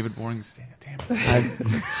Boring or David Boring's? Damn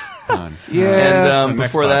it. Come on. Yeah. And The next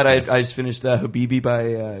before that, podcast. I just finished Habibi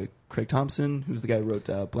by Craig Thompson, who's the guy who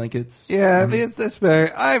wrote Blankets. Yeah, that's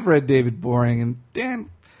better. I've read David Boring, and Dan.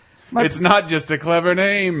 It's not just a clever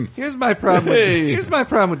name. Here's my problem. Here's my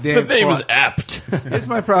problem with Dan. The name Klaus. is apt. Here's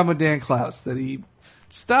my problem with Dan Klaus, that he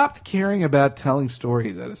stopped caring about telling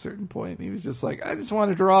stories at a certain point. He was just like, I just want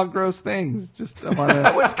to draw gross things. Just I want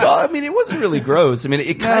to. I mean, it wasn't really gross. I mean,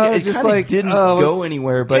 it kind of just like didn't oh, go it's-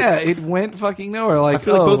 anywhere. But yeah, it went fucking nowhere. Like I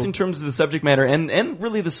feel like oh, both in terms of the subject matter and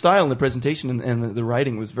really the style and the presentation and the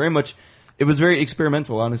writing was very much. It was very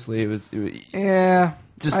experimental. Honestly, it was yeah.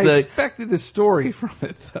 just I the- expected a story from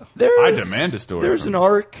it though. there's, I demand a story There's from an it.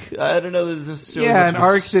 arc. I don't know. There's necessarily Yeah, much an of a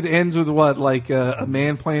arc that ends with what, like a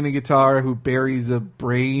man playing a guitar who buries a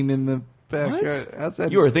brain in the backyard. How's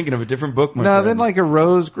that? You are thinking of a different book, my no, friend. then like a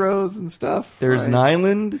rose grows and stuff. There's right? an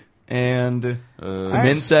island and some I-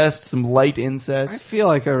 incest, some light I incest. feel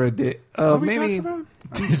like I read it. Oh, What are we maybe. talking about?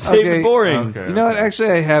 It's Okay. David Boring. Okay. You know what?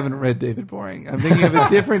 Actually, I haven't read David Boring. I'm thinking of a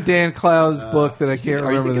different Dan Klaus book that I can't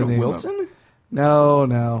Are you remember thinking the of name Wilson? of.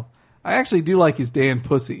 No. I actually do like his Dan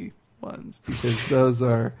Pussy ones because those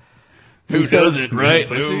are. Who doesn't, right?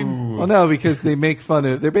 Well, no, because they make fun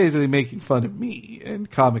of. They're basically making fun of me and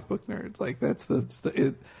comic book nerds. Like that's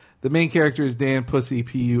the main character is Dan Pussy,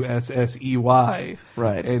 Pussey,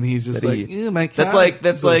 Right. and he's just That like, E. "Ew, my That's comic like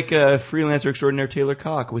books." freelancer extraordinaire Taylor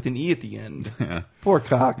Cock with an E at the end. Poor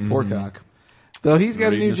cock. Poor Cock. Though he's got a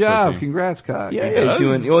Reading new his job. pussy. Congrats, cock. Yeah,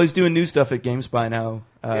 he's doing new stuff at GameSpy now.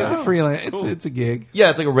 It's a freelance. It's a gig. Yeah,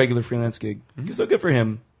 it's like a regular freelance gig. So good for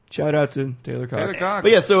him. Shout out to Taylor Cock. Taylor Cock.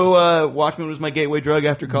 But yeah, so Watchmen was my gateway drug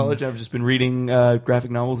after college. I've just been reading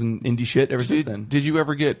graphic novels and indie shit ever since then. Did you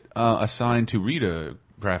ever get assigned to read a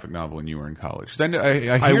graphic novel when you were in college? 'Cause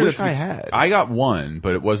I wish I had. I got one,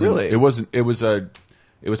 but it wasn't. Really?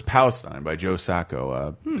 It was Palestine by Joe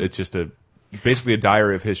Sacco. It's just basically a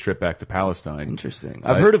diary of his trip back to Palestine. Interesting.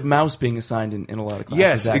 I've heard of Mouse being assigned in a lot of classes.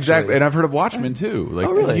 Yes, actually. exactly. And I've heard of Watchmen too. Like,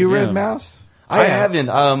 Oh, really? You read yeah. Mouse? I haven't.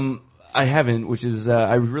 I haven't, which is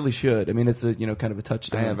I really should. I mean, it's a kind of a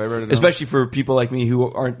touchstone. I read it, especially for people like me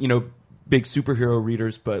who aren't big superhero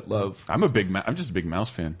readers, but love. I'm just a big Mouse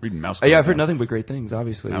fan. Reading Mouse. Yeah, I've heard nothing but great things.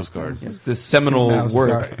 Obviously, Mouse Guard. It's this seminal Mouse work,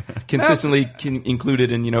 Guard. consistently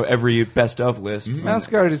included in every best of list. Mouse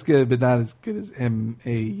Guard is good, but not as good as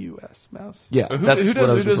MAUS Mouse. Yeah, Who that's does what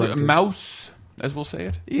I was referring a to. Mouse, as we'll say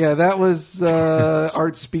it? Yeah, that was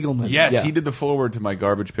Art Spiegelman. Yes, Yeah. he did the foreword to my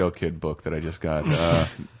Garbage Pail Kid book that I just got.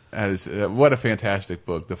 What a fantastic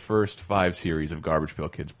book. The first 5 series of Garbage Pail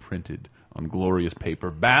Kids printed on glorious paper,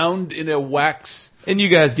 bound in a wax. And you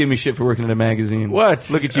guys give me shit for working at a magazine. What?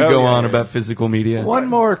 Look at you Oh, go yeah, on yeah. about physical media. One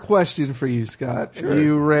more question for you, Scott.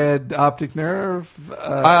 You read Optic Nerve?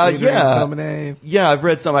 Yeah. Tomine? Yeah, I've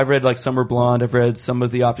read some. I've read like Summer Blonde. I've read some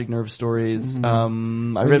of the Optic Nerve stories.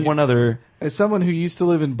 I read one other. As someone who used to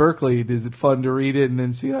live in Berkeley, is it fun to read it and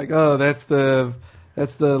then see like, oh, that's the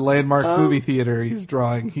landmark movie theater he's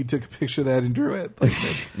drawing. He took a picture of that and drew it. Like,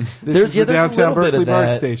 this is the downtown Berkeley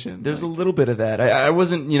Park station. There's a little bit of that. I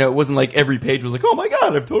wasn't, it wasn't like every page was like, oh my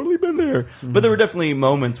god, I've totally been there. But there were definitely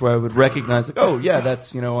moments where I would recognize, like, oh yeah,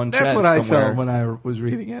 that's on. That's Chat what I somewhere. felt when I was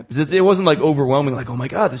reading it. It wasn't like overwhelming, like, oh my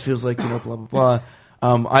god, this feels like blah blah blah.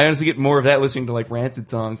 I honestly get more of that listening to like Rancid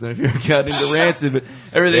songs than if you got into Rancid. But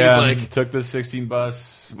everything's like, took the 16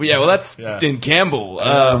 bus. well, that's in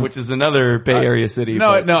Campbell, which is another Bay Area city.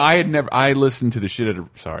 No, but- no, I listened to the shit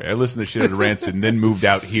I listened to the shit at Rancid and then moved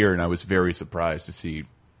out here, and I was very surprised to see.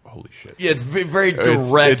 Holy shit! Yeah, it's very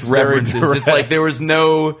direct it's very references. direct. It's like there was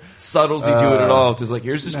no subtlety to it at all. It's just like,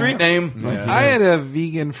 here's the street name. Like, I had a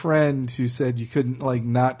vegan friend who said you couldn't like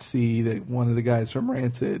not see that one of the guys from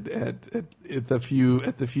Rancid at the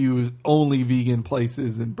few only vegan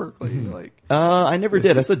places in Berkeley. Like, I never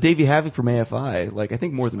did. I saw Davey Havoc from AFI, like I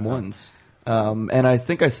think more than once. And I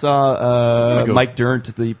think I saw Mike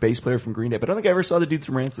Dirnt, the bass player from Green Day, but I don't think I ever saw the dudes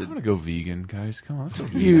from Rancid. I'm gonna go vegan, guys. Come on, let's go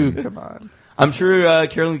you vegan. come on. I'm sure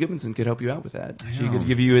Carolyn Gibson could help you out with that. She could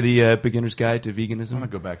give you the beginner's guide to I veganism. want to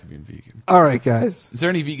go back to being vegan. All right, guys. Is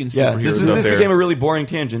there any vegan Yeah, superheroes this out there? became a really boring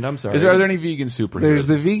tangent. I'm sorry. Are there any vegan superheroes? There's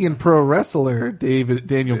the vegan pro wrestler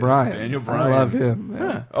Daniel Bryan. Daniel I Bryan. love him.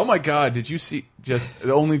 Yeah. Oh my god! Did you see? Just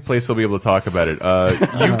the only place I'll be able to talk about it.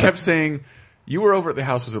 You kept saying you were over at the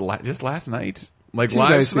house. Was it just last night? Like 2 live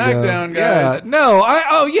nights ago. SmackDown, guys. Yeah. No,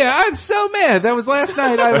 I'm so mad. That was last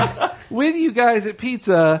night. I was with you guys at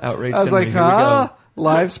pizza. Outrage I was Henry, like, here we huh? go.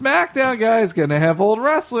 Live SmackDown, guys. Gonna have old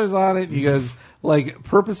wrestlers on it. You guys like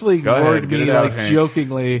purposely Go ahead, ignored get me it out, like Hank.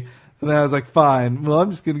 jokingly. And then I was like, fine. Well,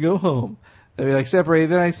 I'm just gonna go home. And we like separate.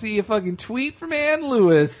 Then I see a fucking tweet from Ann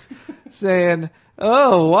Lewis saying,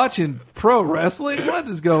 "Oh, watching pro wrestling? What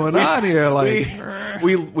is going on here?" Like,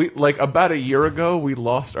 we like about a year ago we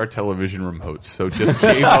lost our television remotes, so just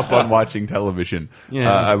gave up on watching television.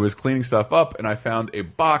 Yeah. I was cleaning stuff up and I found a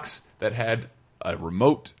box that had a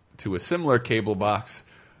remote to a similar cable box.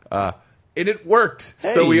 And it worked.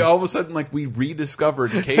 So we all of a sudden we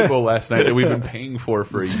rediscovered cable last night that we've been paying for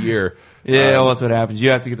a year. Yeah, well, that's what happens.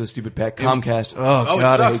 You have to get the stupid pack. Comcast. Oh, Oh,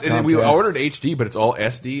 God, it I sucks. hate And then we Comcast. ordered HD, but it's all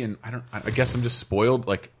SD, and I guess I'm just spoiled.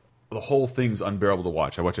 Like the whole thing's unbearable to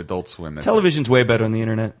watch. I watch Adult Swim. That's Television's way better on the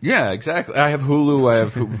internet. Yeah, exactly. I have Hulu. I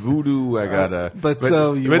have Vudu. I got but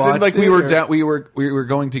so you then, watched like it, we were or- down. We were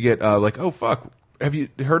going to get like, oh fuck. Have you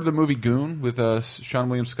heard of the movie Goon with Sean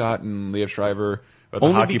William Scott and Leah Shriver? About the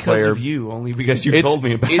Only hockey because player. of you. Only because you told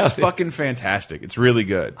me about It's it. fucking fantastic. It's really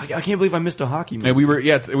good. I can't believe I missed a hockey movie. And we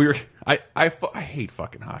were. I hate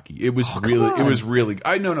fucking hockey. It was really. on. It was really.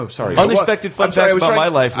 No. Sorry. Unexpected fun I'm sorry, fact I was about my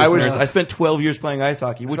trying- life, I was. listeners. I spent 12 years playing ice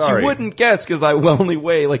hockey, which Sorry. you wouldn't guess because I only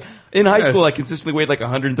weigh, like, in high Yes. school, I consistently weighed like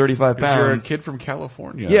 135 pounds. You're a kid from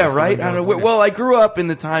California. Yeah, Southern right? I don't know. California. Well, I grew up in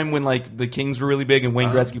the time when, like, the Kings were really big and Wayne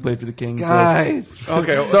Gretzky played for the Kings. guys.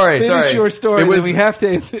 Okay. Sorry. Finish your story. It was- then we have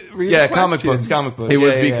to read Yeah, the comic questions. books. It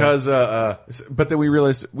was Yeah, yeah, yeah. because, but then we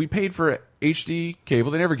realized we paid for HD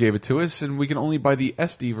cable. They never gave it to us, and we can only buy the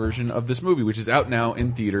SD version of this movie, which is out now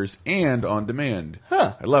in theaters and on demand.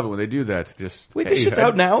 Huh. I love it when they do that. It's just Wait, this shit's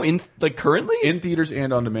out now? Currently? in theaters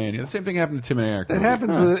and on demand. Yeah, the same thing happened to Tim and Eric. That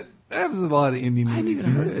happens with a lot of indie movies.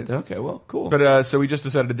 these days. Okay, well, cool. But so we just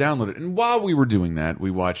decided to download it, and while we were doing that,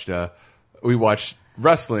 we watched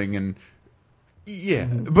wrestling, and Yeah,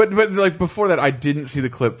 but like before that, I didn't see the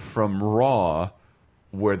clip from Raw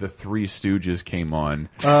where the Three Stooges came on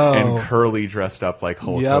and Curly dressed up like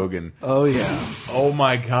Hulk Hogan. Oh yeah. Oh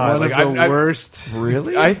my god! One like of the worst.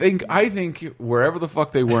 Really? I think wherever the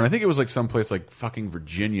fuck they were, and I think it was like someplace like fucking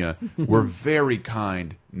Virginia, were very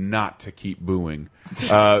kind not to keep booing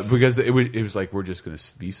because it was like we're just gonna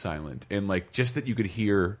be silent, and like just that you could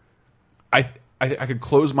hear. I could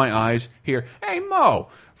close my eyes, hear "Hey Mo"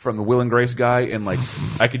 from the Will and Grace guy, and like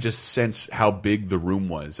I could just sense how big the room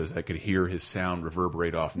was as I could hear his sound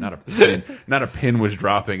reverberate off. Not a pin was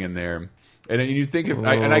dropping in there. And you think, and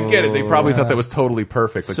I get it. They probably thought that was totally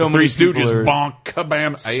perfect. Like So the Three many people Stooges, are bonk,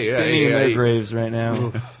 kabam, Spinning in their graves right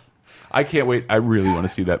now. I can't wait. I really want to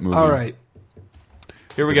see that movie. All right.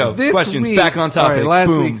 Here we go. This Questions week, back on topic. All right, last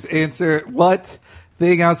Boom. week's answer. What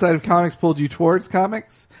thing outside of comics pulled you towards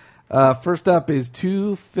comics? First up is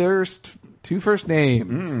two first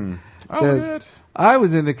names. Says, I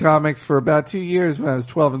was into comics for about 2 years when I was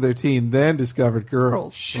 12 and 13, then discovered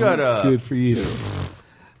girls. Shut up. Good for you.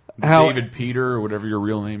 David Peter, or whatever your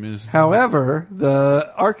real name is. However, the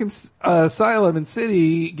Arkham Asylum and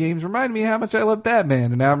City games remind me how much I love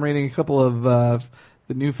Batman, and now I'm reading a couple of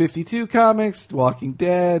the new 52 comics, Walking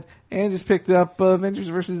Dead, and just picked up Avengers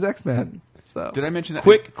vs. X-Men. So. Did I mention that?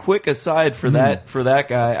 Quick aside for that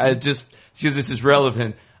guy. I just because this is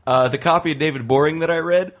relevant. The copy of David Boring that I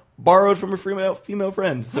read borrowed from a female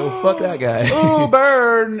friend. So fuck that guy. Oh,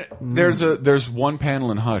 burn! There's one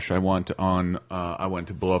panel in Hush I want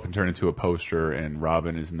to blow up and turn into a poster, and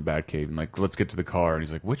Robin is in the Batcave and like, let's get to the car, and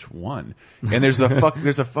he's like, which one? And there's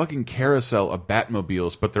a fucking carousel of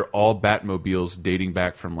Batmobiles, but they're all Batmobiles dating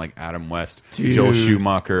back from like Adam West, Dude, Joel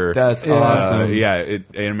Schumacher. That's awesome.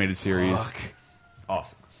 Animated series. Fuck.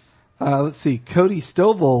 Awesome. Let's see. Cody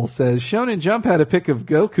Stovall says Shonen Jump had a pic of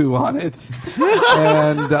Goku on it,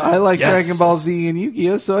 and I like Dragon Ball Z and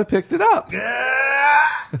Yu-Gi-Oh, so I picked it up.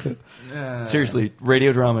 Seriously,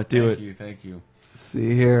 radio drama. Do it. Thank you. Let's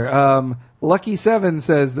see here. Lucky7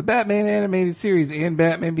 says the Batman animated series and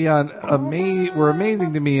Batman Beyond were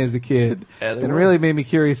amazing to me as a kid, and really made me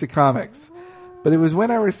curious at comics. But it was when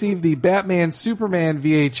I received the Batman Superman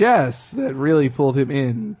VHS that really pulled him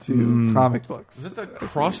into comic books. Is that the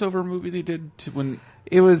crossover movie they did when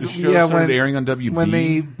it was the show started airing on WB? When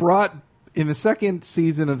they brought in the second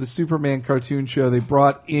season of the Superman cartoon show, they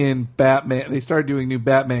brought in Batman. They started doing new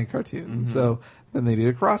Batman cartoons. So then they did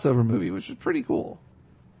a crossover movie, which was pretty cool.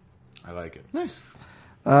 I like it. Nice.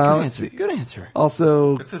 Let's see. Good answer.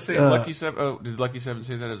 Also, It's the same. Lucky Seven. Oh, did Lucky Seven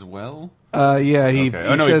say that as well? yeah, he. Okay.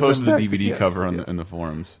 He he says posted the in fact, DVD yes, cover yeah. in the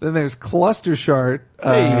forums. Then there's Cluster Chart.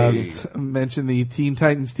 Mentioned the Teen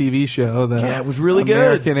Titans TV show. It was really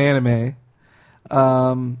American anime.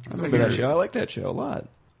 I like that show a lot.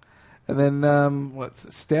 And then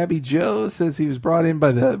Stabby Joe says he was brought in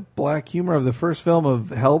by the black humor of the first film of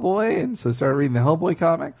Hellboy, and so started reading the Hellboy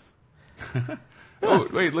comics. Oh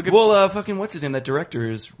wait, look at fucking what's his name? That director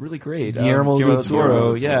is really great. Guillermo del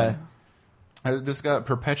Toro. Yeah. this guy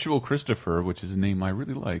Perpetual Christopher, which is a name I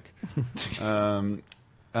really like.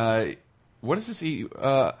 What is this?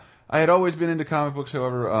 I had always been into comic books.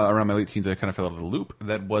 However, around my late teens, I kind of fell out of the loop.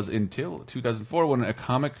 That was until 2004 when a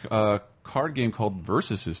comic card game called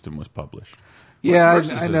Versus System was published. Yeah,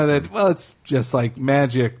 Versus I know System? that. Well, it's just like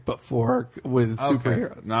Magic, but with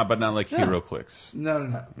superheroes. But not like HeroClix.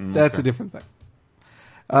 No. That's a different thing.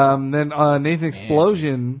 Then Nathan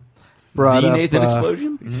Explosion brought up... Nathan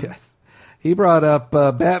Explosion? Yes. He brought up...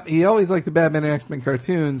 he always liked the Batman and X-Men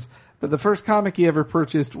cartoons, but the first comic he ever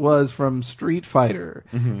purchased was from Street Fighter,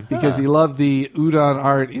 because he loved the Udon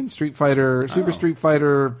art in Street Fighter, Super Street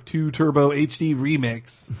Fighter 2 Turbo HD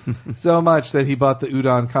Remix, so much that he bought the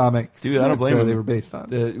Udon comics. Dude, I don't blame him. They were based on.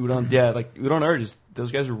 The Udon, like Udon art,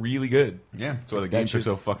 those guys are really good. Yeah, that's why the game took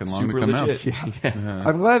so fucking long to super come legit. out.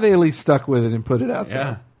 I'm glad they at least stuck with it and put it out Yeah.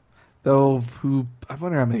 there. Though, I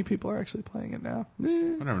wonder how many people are actually playing it now. I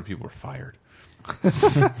wonder how many people were fired.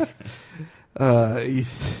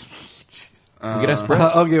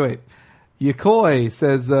 Okay, wait. Yokoi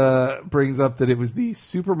says brings up that it was the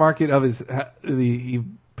supermarket of he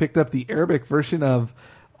picked up the Arabic version of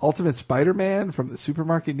Ultimate Spider-Man from the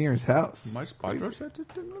supermarket near his house. My spider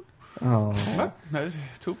Oh,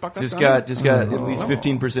 Just got at least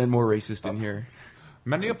 15% more racist in here.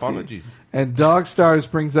 Many apologies. and Dog Stars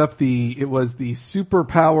brings up it was the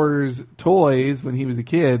Superpowers toys when he was a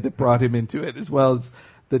kid that brought him into it, as well as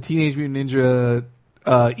the Teenage Mutant Ninja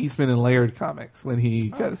Eastman and Laird comics when he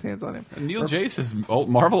got his hands on him. And Neil J says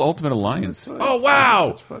Marvel Ultimate Alliance. Oh, Oh,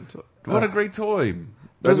 wow! such fun toy. What a great toy.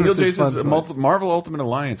 Those are Neil such J fun says toys. Marvel Ultimate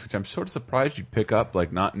Alliance, which I'm sort of surprised you'd pick up,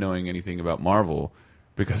 like not knowing anything about Marvel.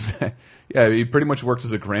 because yeah, he pretty much works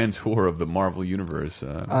as a grand tour of the Marvel universe.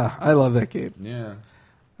 I love that game. Yeah.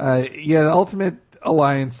 Yeah, the Ultimate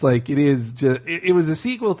Alliance, like it is just it was a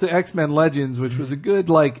sequel to X-Men Legends, which was a good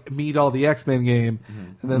like meet all the X-Men game,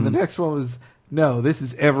 and then the next one was this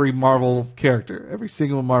is every Marvel character, every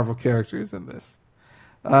single Marvel character is in this.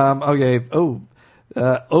 Okay,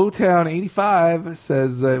 O-Town 85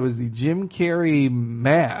 says it was the Jim Carrey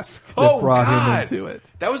mask that brought him into it.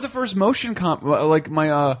 That was the first motion like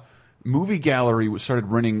my movie gallery started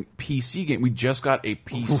running PC game. We just got a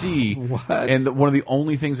PC, and one of the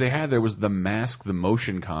only things they had there was the Mask, the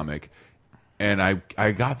motion comic, and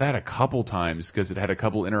I got that a couple times because it had a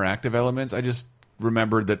couple interactive elements. I just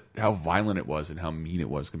remembered how violent it was and how mean it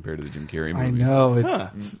was compared to the Jim Carrey movie. I know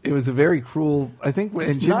it was a very cruel. I think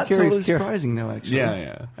when Jim not Carrey's totally surprising though. Actually,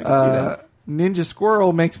 yeah. I can see that. Ninja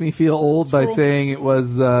Squirrel makes me feel old by saying it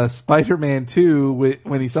was Spider-Man 2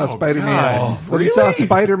 when he saw Spider-Man. When he saw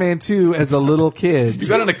Spider-Man 2 as a little kid. You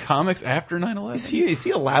got into comics after 9/11? Is he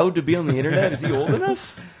allowed to be on the internet? Is he old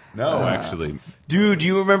enough? No, actually. Dude, do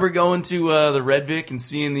you remember going to the Red Vic and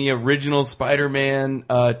seeing the original Spider-Man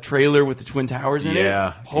trailer with the Twin Towers in it?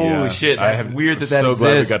 Yeah. Holy shit, that's weird that so exists.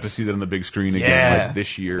 Glad we got to see that on the big screen again like,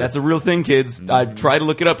 this year. That's a real thing, kids. I try to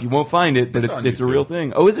look it up. You won't find it, but it's a real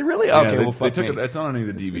thing. Oh, is it really? Okay, well, fuck me. It's on any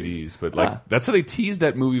of the DVDs, but like that's how they teased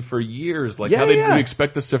that movie for years. Like how they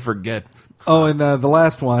expect us to forget. Oh, and the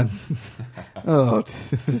last one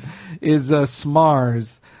is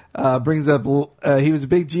Smars. Brings up he was a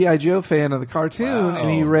big G.I. Joe fan of the cartoon, and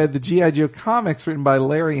he read the G.I. Joe comics written by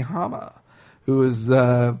Larry Hama, who was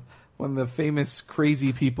one of the famous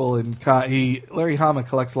crazy people in Larry Hama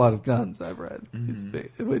collects a lot of guns, I've read. He's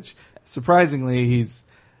big, which surprisingly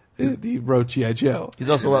he wrote G.I. Joe. He's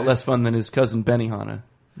also a lot less fun than his cousin Benny Hanna.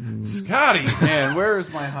 Scotty, man, where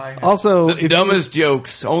is my high hat? Also, the dumbest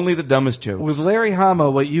jokes. Only the dumbest jokes. With Larry Hama,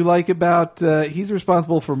 what you like about he's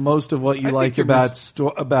responsible for most of what you like about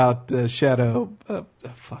Shadow.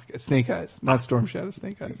 Snake Eyes, not Storm Shadow.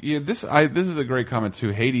 Snake Eyes. Yeah, this is a great comment too.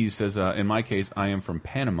 Hades says, in my case, I am from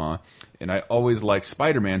Panama, and I always liked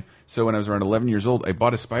Spider-Man. So when I was around 11 years old, I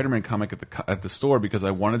bought a Spider-Man comic at the store because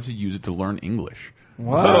I wanted to use it to learn English.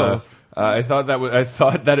 Wow. I thought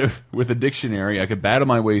that with a dictionary, I could battle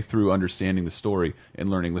my way through understanding the story and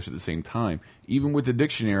learn English at the same time. Even with the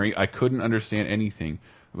dictionary, I couldn't understand anything.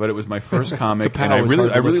 But it was my first comic, and I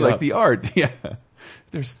really like the art. Yeah,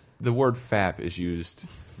 there's the word "fap" is used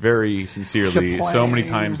very sincerely so many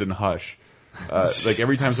times in Hush. Like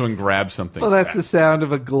every time someone grabs something. Well, that's the sound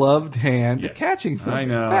of a gloved hand catching something. I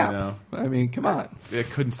know. Fap. I know. I mean, come on. I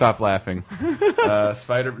couldn't stop laughing.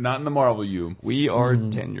 Spider, not in the Marvel U. We are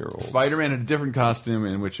 10-year-olds. Spider-Man had a different costume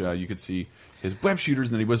in which you could see his web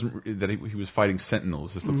shooters, and then he was fighting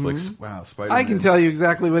Sentinels. This looks like wow, Spider-Man. I can tell you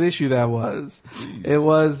exactly what issue that was. It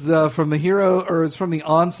was from it's from the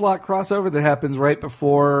Onslaught crossover that happens right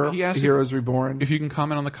before Heroes Reborn. If you can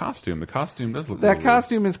comment on the costume does look. That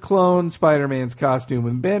costume is clone Spider-Man's costume.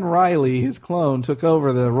 When Ben Reilly, his clone, took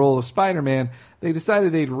over the role of Spider-Man, they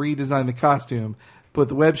decided they'd redesign the costume, put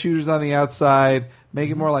the web shooters on the outside,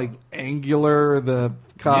 make it more like angular.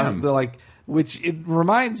 Which it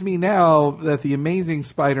reminds me now that the Amazing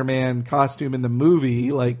Spider-Man costume in the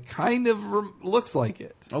movie, like, kind of looks like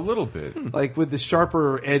it. A little bit. Like, with the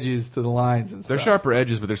sharper edges to the lines and stuff. They're sharper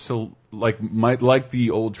edges, but they're still, like the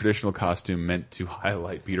old traditional costume meant to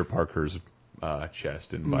highlight Peter Parker's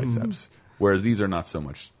chest and biceps. Whereas these are not so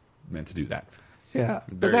much meant to do that. Yeah,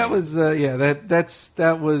 but that was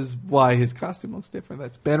that was why his costume looks different.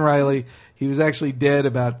 That's Ben Reilly. He was actually dead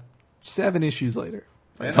about 7 issues later.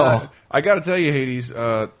 And, I got to tell you, Hades,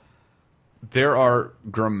 there are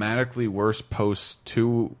grammatically worse posts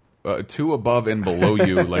two above and below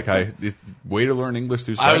you. Way to learn English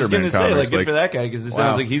through Spider-Man. I was going to say, good for that guy, because it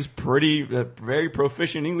sounds like he's very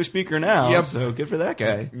proficient English speaker now. Yep. So good for that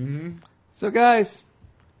guy. So guys,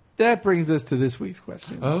 that brings us to this week's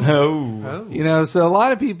question. Oh. So a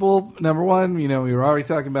lot of people, number one, we were already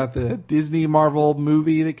talking about the Disney Marvel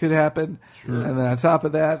movie that could happen. Sure. And then on top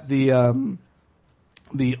of that,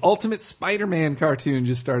 the Ultimate Spider-Man cartoon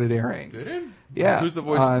just started airing. Did it? Yeah. Who's the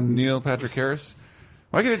voice? Neil Patrick Harris?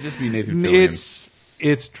 Why can't it just be Nathan Fillion?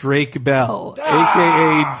 It's Drake Bell,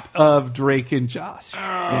 a.k.a. of Drake and Josh.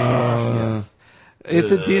 Yes.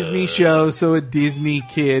 It's a Disney show, so a Disney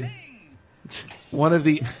kid. One of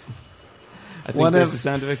the... I think there's a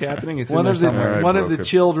sound effect happening. It's one of the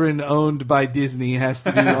children owned by Disney has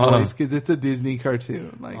to do the voice because it's a Disney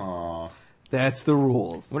cartoon. That's the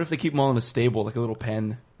rules. What if they keep them all in a stable, like a little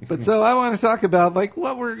pen? But so I want to talk about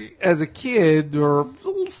what were, as a kid or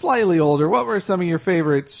slightly older, what were some of your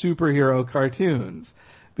favorite superhero cartoons?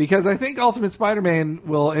 because I think Ultimate Spider-Man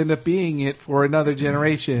will end up being it for another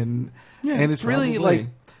generation. Yeah, and it's really probably. like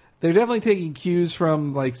they're definitely taking cues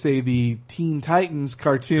from, like, say, the Teen Titans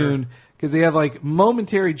cartoon, because they have like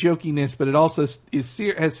momentary jokiness, but it also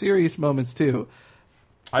has serious moments too.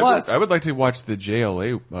 Plus, I would like to watch the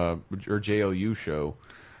JLA or JLU show.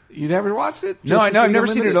 You never watched it? No, Justice I've League never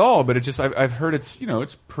seen it Unlimited? at all. But it's just I've heard it's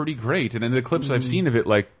pretty great, and in the clips I've seen of it,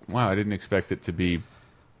 like, wow, I didn't expect it to be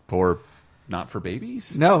not for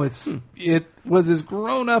babies. No, it was as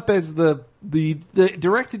grown up as the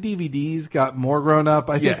direct to DVDs got more grown up.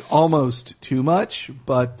 I think Yes. almost too much,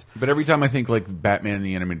 but Every time I think like Batman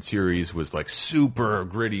the Animated Series was like super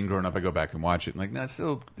gritty and grown up, I go back and watch it and like, no, it's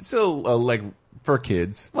still like for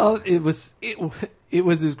kids. well, it was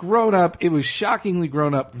as grown up. It was shockingly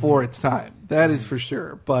grown up for its time. That is for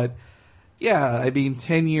sure. But yeah, I mean,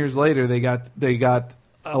 10 years later, they got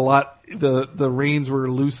a lot. The reins were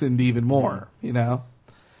loosened even more. You know,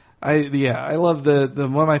 I love the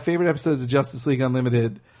one of my favorite episodes of Justice League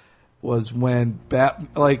Unlimited was when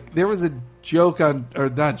there was a joke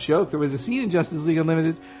there was a scene in Justice League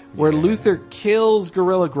Unlimited where Luthor kills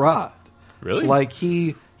Gorilla Grodd. Really? Like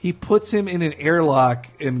he puts him in an airlock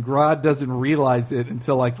and Grodd doesn't realize it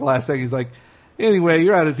until like the last second. He's like, anyway,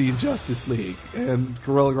 you're out of the Injustice League. And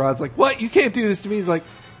Gorilla Grodd's like, what? You can't do this to me. He's like,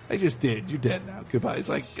 I just did. You're dead now. Goodbye. He's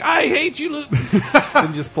like, I hate you, Luthor.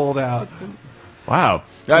 And just pulled out. Wow,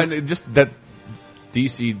 and it just that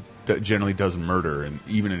DC generally does murder, and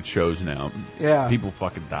even in shows now, Yeah. people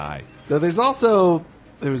fucking die. So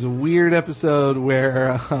there was a weird episode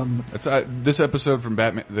where That's this episode from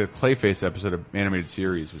Batman, the Clayface episode of animated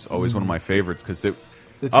series, was always one of my favorites because up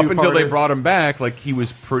until they two-parter. brought him back, like he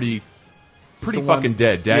was pretty the fucking ones-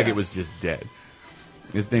 dead. Daggett yes. was just dead.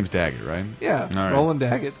 His name's Daggett, right? yeah, All right. Roland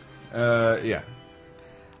Daggett. Yeah.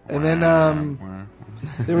 And then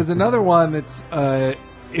there was another one that's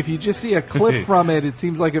if you just see a clip from it, it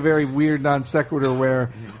seems like a very weird non sequitur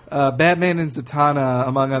where Batman and Zatanna,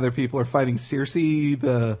 among other people, are fighting Circe,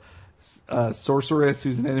 the sorceress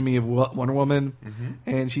who's an enemy of Wonder Woman,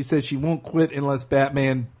 and she says she won't quit unless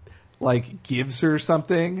Batman like gives her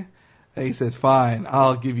something. And he says, "Fine,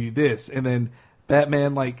 I'll give you this," and then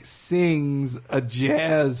Batman like sings a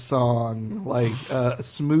jazz song, like a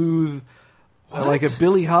smooth, like a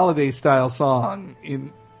Billie Holiday style song.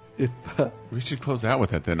 We should close out with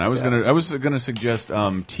that then. I was gonna suggest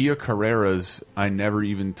Tia Carrera's "I Never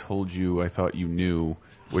Even Told You I Thought You Knew,"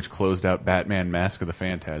 which closed out Batman: Mask of the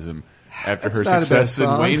Phantasm after That's her not a bad success in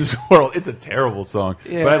song. Wayne's World. It's a terrible song,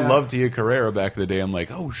 Yeah. but I love Tia Carrera back in the day. I'm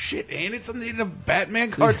like, oh shit, and it's in a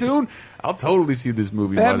Batman cartoon. I'll totally see this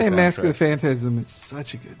movie. Batman: Mask of the soundtrack. Phantasm is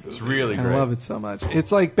such a good movie. It's really I great. love it so much.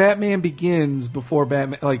 It's like Batman Begins before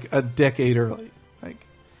Batman, like a decade early. Like,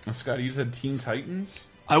 Scott, you said Teen Titans.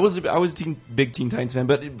 I was a big Teen Titans fan,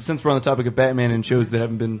 but since we're on the topic of Batman and shows that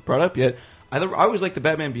haven't been brought up yet, I always like the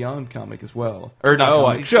Batman Beyond comic as well. Or not Oh,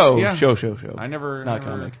 comic, show. I never Not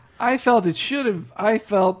comic. I felt it should have. I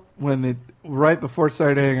felt when it right before it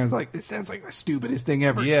started airing, I was like, "This sounds like the stupidest thing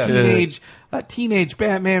ever." Yeah. Teenage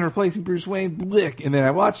Batman replacing Bruce Wayne. Blick. And then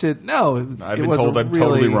I watched it. No, it was. I've it been was told I'm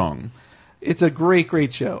totally wrong. It's a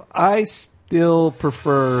great show. I still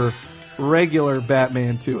prefer regular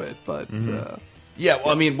Batman to it, but Yeah, well,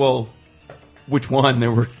 I mean, which one?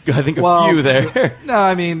 There were, I think, a well, few there. No,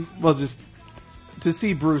 I mean, well, just to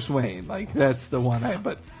see Bruce Wayne, like that's the one.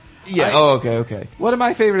 But Yeah. Okay. one of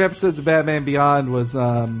my favorite episodes of Batman Beyond was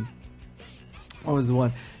what was the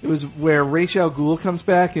one? It was where Ra's al Ghul comes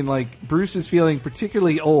back and like Bruce is feeling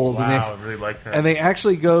particularly old. Wow, and I really like that. And they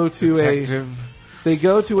actually go to Detective. They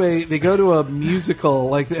go to a musical.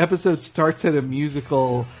 Like the episode starts at a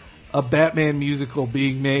musical, a Batman musical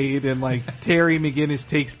being made, and like Terry McGinnis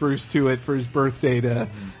takes Bruce to it for his birthday.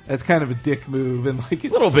 That's kind of a dick move, and like A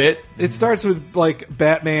little bit. it starts with like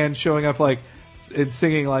Batman showing up like and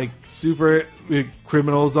singing like super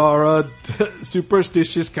criminals are a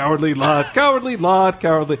superstitious cowardly lot, cowardly.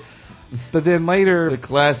 But then later, The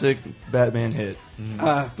classic Batman hit.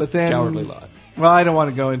 but then Cowardly Lot. Well, I don't want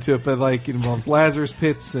to go into it, but like it involves Lazarus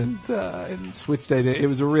Pits and Switch Data. It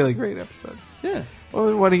was a really great episode. Yeah. What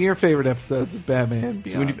was one of your favorite episodes of Batman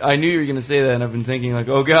Beyond? I knew you were going to say that, and I've been thinking, like,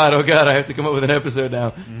 oh god, I have to come up with an episode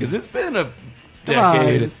now because it's been a Come on,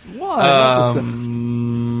 decade. just one episode.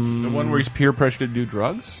 The one where he's peer pressured to do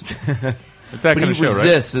drugs. It's that But kind he of show, right?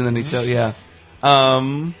 resists, and then he tells, yeah.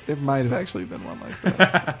 There might have actually been one like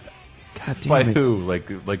that. God damn By it. who?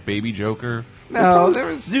 Like Baby Joker? No, there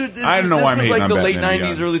was. Dude, this I don't know this why I'm was hating like on the late Batman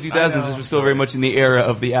 90s, Beyond. early 2000s. This was still very much in the era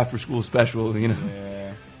of the after-school special, you know.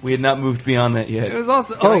 Yeah. We had not moved beyond that It yet. was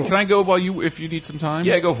also. Can I go while if you need some time?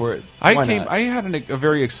 Yeah, go for it. I Why not? had a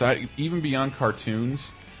very exciting, even beyond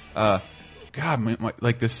cartoons. God,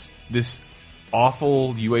 like this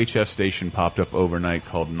awful UHF station popped up overnight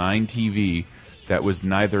called 9 TV. That was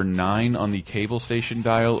neither 9 on the cable station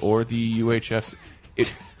dial or the UHF.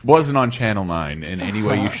 It wasn't on channel 9 in any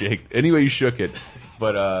way you shook it.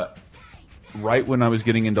 But right when I was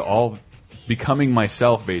getting into becoming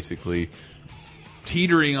myself, basically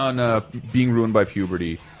teetering on being ruined by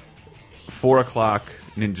puberty, 4 o'clock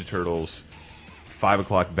Ninja Turtles, 5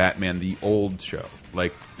 o'clock Batman, the old show,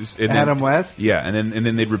 like Adam West. Yeah, and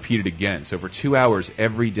then they'd repeat it again. So for 2 hours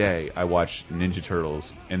every day, I watched Ninja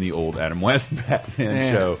Turtles and the old Adam West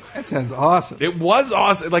Batman show. That sounds awesome. It was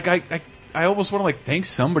awesome. Like I almost want to like thank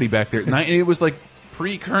somebody back there. And it was like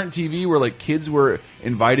pre-current TV where like kids were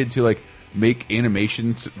invited to like make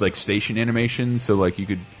animations, like station animations, so like you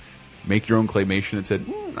could make your own claymation that said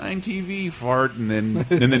 9 TV fart, and then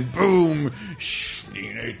boom,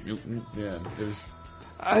 yeah, it was.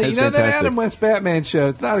 That Adam West Batman show,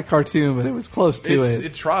 it's not a cartoon, but it was close to it.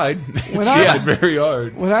 It tried. It tried very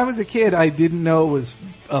hard. When I was a kid, I didn't know it was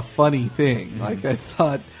a funny thing. Like, I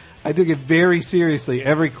thought, I took it very seriously.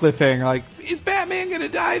 Every cliffhanger, like, is Batman going to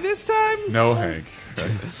die this time? No, Hank.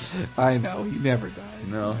 I know, he never died.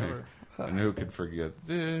 No, Hank. And who could forget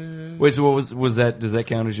this? Wait, so what was that? Does that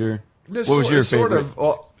count as your... What was your favorite?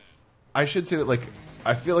 Well, I should say that, like,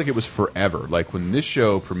 I feel like it was forever. Like, when this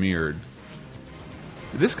show premiered...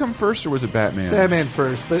 Did this come first, or was it Batman? Batman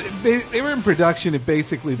first, but they were in production at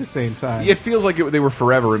basically the same time. It feels like they were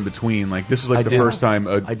forever in between. Like, this was like the first time...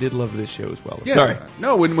 I did love this show as well. Yeah, Sorry.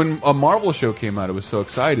 No, when a Marvel show came out, I was so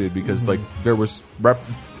excited because, like, there was...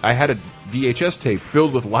 I had a VHS tape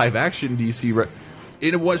filled with live-action DC...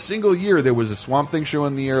 In one single year, there was a Swamp Thing show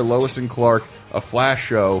in the air, Lois and Clark, a Flash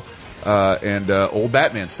show, and old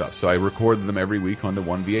Batman stuff. So I recorded them every week onto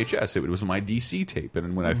one VHS. It was my DC tape,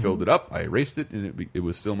 and when I filled it up, I erased it, and it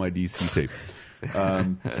was still my DC tape.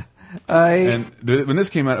 And when this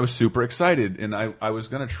came out, I was super excited, and I was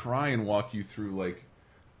going to try and walk you through, like,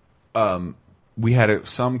 we had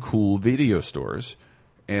some cool video stores,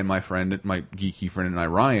 and my geeky friend and I,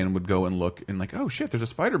 Ryan, would go and look, and like, oh shit, there's a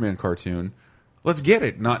Spider-Man cartoon. Let's get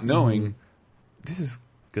it, not knowing this is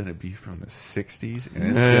gonna be from the '60s, and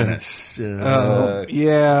it's gonna suck.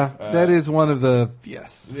 Yeah, that is one of the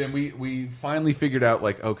And we finally figured out,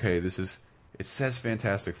 like, okay, it says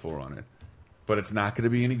Fantastic Four on it, but it's not going to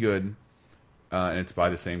be any good, and it's by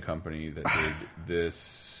the same company that did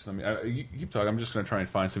this. You keep talking. I'm just going to try and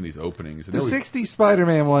find some of these openings. The '60s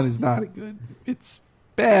Spider-Man one is not a good. It's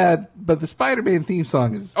bad, but the Spider-Man theme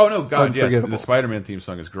song is yes, the Spider-Man theme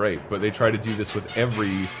song is great, but they try to do this with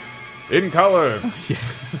every in color.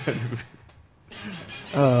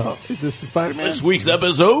 Is this the Spider-Man? This week's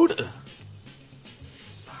episode.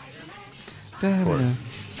 Yeah,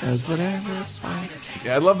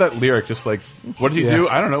 I love that lyric. Just like, what does he do?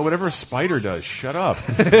 I don't know. Whatever a spider does. Shut up.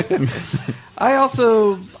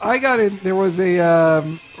 I got it. There was a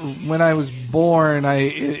when I was born,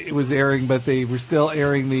 it was airing, but they were still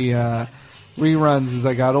airing the reruns as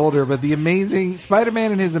I got older. But the Amazing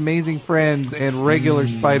Spider-Man and His Amazing Friends and regular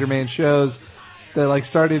Spider-Man shows that like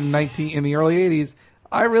started in the early '80s,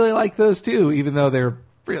 I really like those too, even though they're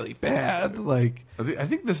really bad. Like, I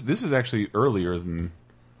think this is actually earlier than.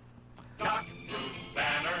 Wow.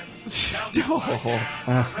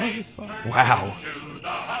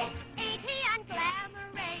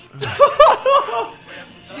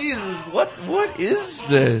 Jesus, what is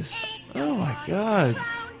this? Oh my god.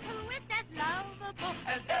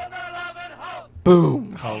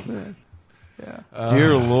 Boom.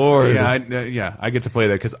 Dear Lord. Yeah, I get to play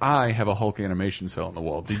that because I have a Hulk animation cell on the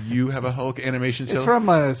wall. Do you have a Hulk animation cell? It's from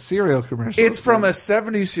a cereal commercial. It's from a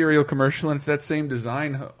 '70s cereal commercial, and it's that same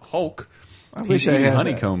design Hulk. I wish I had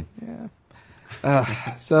honeycomb. That.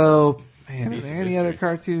 Yeah. So, man, are there any other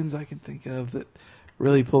cartoons I can think of that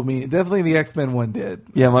really pulled me? Definitely the X-Men one did.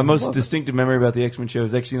 Yeah, my most distinctive memory about the X-Men show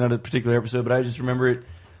is actually not a particular episode, but I just remember it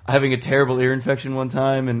having a terrible ear infection one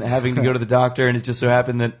time and having to go to the doctor, and it just so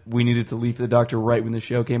happened that we needed to leave for the doctor right when the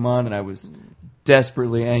show came on, and I was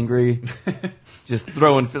desperately angry, just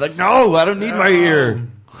throwing like, no, I don't need my ear.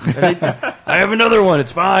 I have another one.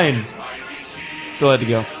 It's fine. Still had to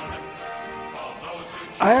go.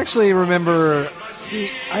 I actually remember.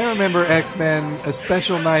 I remember X-Men. A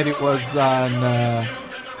special night. It was on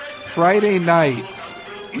Friday nights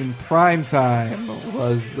in prime time. It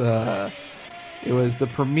was the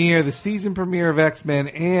premiere, the season premiere of X-Men,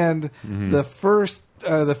 and the first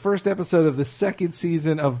episode of the second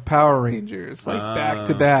season of Power Rangers, like back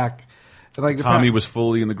to back. Like Tommy was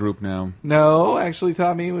fully in the group now. No, actually,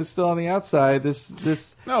 Tommy was still on the outside.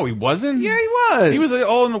 This. No, he wasn't. Yeah, he was. He was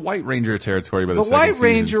all in the White Ranger territory by the second White season.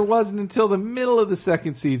 Ranger wasn't until the middle of the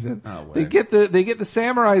second season. Oh, they get the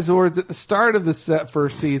Samurai Zords at the start of the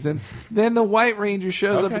first season. Then the White Ranger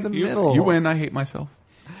shows up in the middle. You win. I hate myself.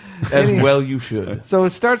 As well you should. So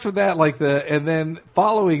it starts with that, and then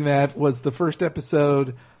following that was the first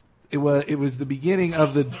episode. It was the beginning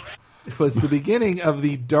of the. It was the beginning of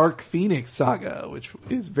the Dark Phoenix saga, which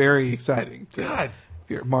is very exciting. God, if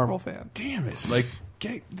you're a Marvel fan, damn it! Like,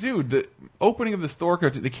 dude, the opening of the Thor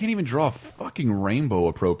cartoon, they can't even draw a fucking rainbow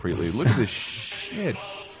appropriately. Look at this shit.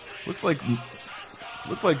 Looks like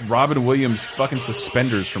Robin Williams' fucking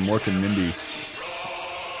suspenders from Mork and Mindy.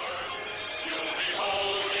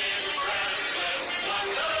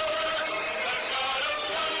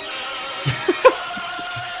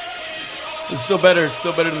 It's still better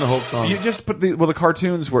than the Hulk song. You just put the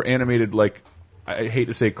cartoons were animated like, I hate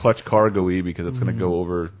to say Clutch Cargo-y because it's going to go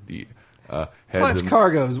over the heads. Clutch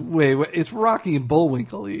Cargo's it's Rocky and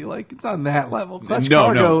Bullwinkle-y. Like, it's on that level. Clutch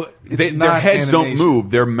Cargo, their heads don't move.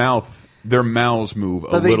 Their mouths move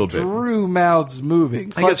a little bit. They drew mouths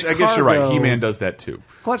moving. I guess you're right. He-Man does that too.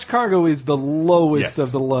 Clutch Cargo is the lowest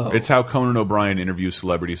of the low. It's how Conan O'Brien interviews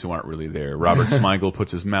celebrities who aren't really there. Robert Smigel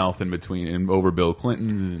puts his mouth in between and over Bill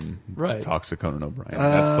Clinton's and talks to Conan O'Brien.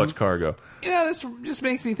 That's Clutch Cargo. This just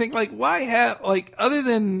makes me think, why have, other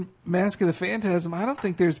than Mask of the Phantasm, I don't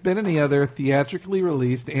think there's been any other theatrically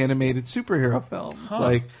released animated superhero films,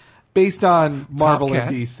 based on Marvel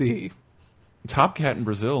and DC. Top Cat in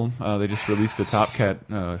Brazil. They just released a Top Cat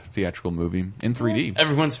theatrical movie in 3D.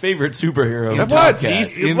 Everyone's favorite superhero. What?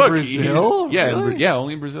 He's in Brazil? Really?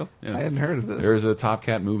 Only in Brazil. Yeah. I hadn't heard of this. There's a Top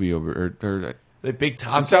Cat movie over. The big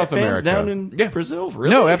Top Cat South fans America. down in Brazil?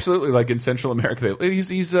 Really? No, absolutely. Like in Central America,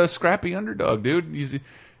 he's a scrappy underdog, dude.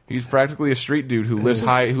 He's practically a street dude who lives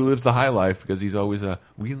the high life because he's always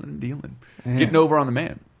wheeling and dealing, getting over on the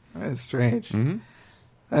man. That's strange.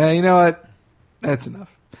 Mm-hmm. You know what? That's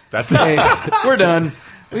enough. We're done.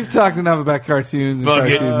 We've talked enough about cartoons and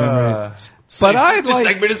cartoon memories. But this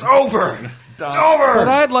segment is over. It's over. But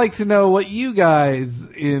I'd like to know what you guys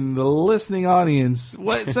in the listening audience,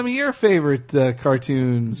 what some of your favorite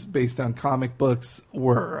cartoons based on comic books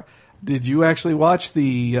were. Did you actually watch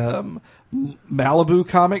the Malibu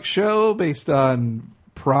comic show based on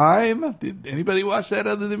Prime? Did anybody watch that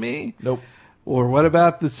other than me? Nope. Or what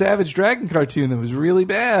about the Savage Dragon cartoon that was really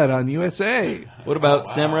bad on USA? What about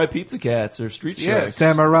Samurai Pizza Cats or Street Sharks? Yeah,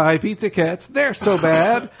 Samurai Pizza Cats. They're so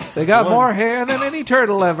bad. They got more hair than any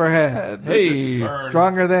turtle ever had. Hey.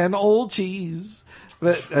 Stronger than old cheese.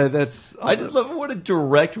 But that's... I just love it. What a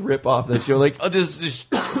direct rip-off that show. This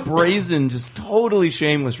just brazen, just totally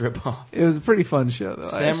shameless rip-off. It was a pretty fun show, though.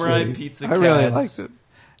 Samurai Pizza Cats. I really liked it.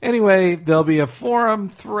 Anyway, there'll be a forum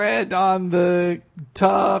thread on the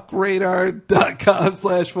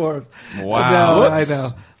talkradar.com/forums. Wow. I know.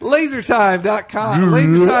 Lasertime.com,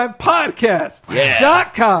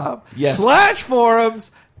 lasertimepodcast.com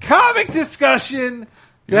 /forums, comic discussion.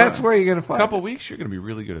 That's where you're going to find a couple weeks, you're going to be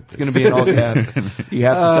really good at this. It's going to be in all caps. You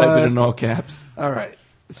have to type it in all caps. All right.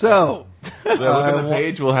 So, look at the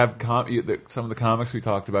page. We'll have some of the comics we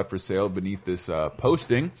talked about for sale beneath this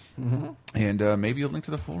posting, and maybe a link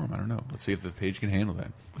to the forum. I don't know. Let's see if the page can handle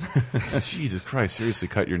that. Jesus Christ! Seriously,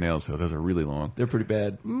 cut your nails. Those are really long. They're pretty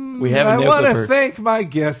bad. We have. I want to thank my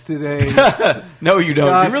guest today. No, you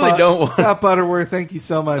don't. You really don't want. Scott Butterworth, thank you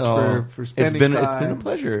so much for spending time. It's been a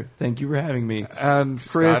pleasure. Thank you for having me. And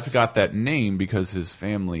Chris Scott's got that name because his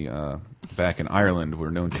family back in Ireland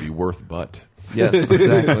were known to be worth butt. Yes,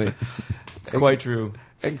 exactly. It's quite true.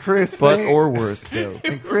 And Chris, or worth. Though.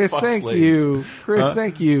 And Chris, thank you. Chris,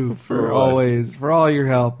 thank you for all your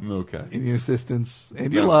help, and your assistance,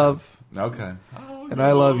 and your love. Okay. And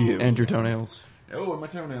I love you. And your toenails. Oh, and my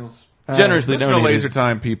toenails. Generously donated. Listen to Laser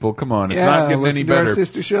Time, people. Come on, it's Yeah, not getting listen any to our better.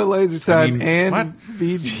 sister show, Laser Time, what? and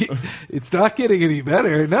VG. It's not getting any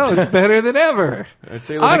better. No, it's better than ever. I'd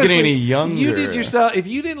say it's not getting any younger. You did yourself. If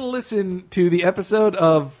you didn't listen to the episode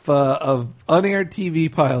of unaired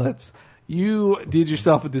TV pilots, you did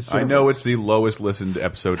yourself a disservice. I know it's the lowest listened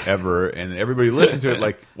episode ever, and everybody listened to it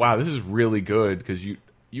like, "Wow, this is really good," because you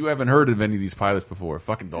haven't heard of any of these pilots before.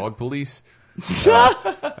 Fucking Dog Police.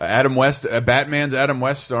 Adam West, Batman's Adam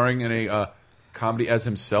West, starring in a comedy as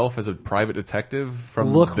himself as a private detective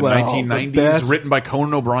from the 1990s, written by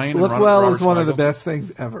Conan O'Brien. Lookwell is one of the best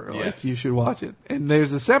things ever. Yes. Like, you should watch it. And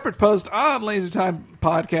there's a separate post on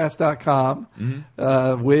lasertimepodcast.com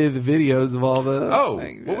with videos of all the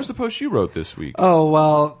things. What was the post you wrote this week? Oh,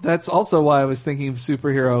 well, that's also why I was thinking of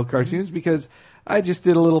superhero cartoons, because I just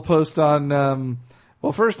did a little post on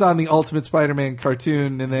Well, first on the Ultimate Spider-Man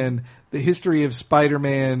cartoon, and then the history of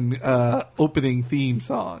Spider-Man opening theme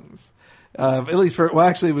songs. At least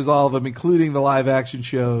actually it was all of them, including the live-action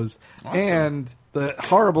shows and the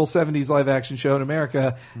horrible 70s live-action show in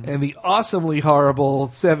America and the awesomely horrible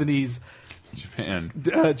 70s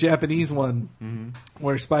Japanese one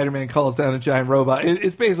where Spider-Man calls down a giant robot.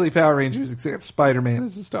 It's basically Power Rangers, except Spider-Man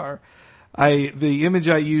is the star. The image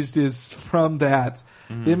I used is from that.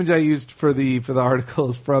 The image I used for the article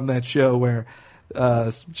is from that show where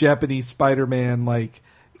Japanese Spider-Man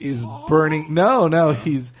is burning. No,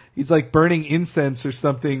 he's like burning incense or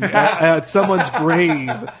something at someone's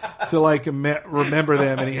grave to remember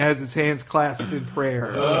them, and he has his hands clasped in prayer.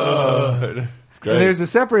 It's great. And there's a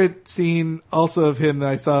separate scene also of him that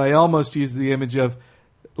I saw. I almost used the image of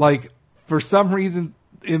for some reason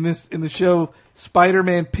in the show,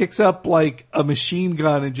 Spider-Man picks up a machine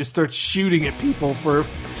gun and just starts shooting at people for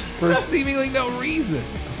seemingly no reason.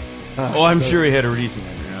 I'm sure he had a reason.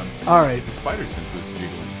 Yeah. All right. The spider sense was jiggling.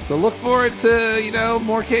 So look forward to,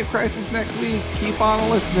 more Cape Crisis next week. Keep on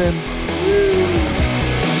listening.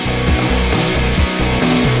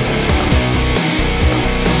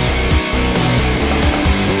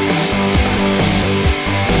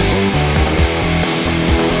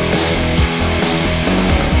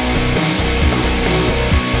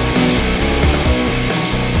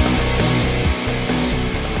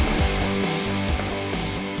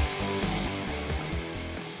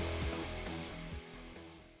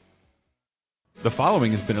 The following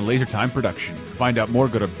has been a Laser Time production. To find out more,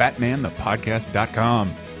 go to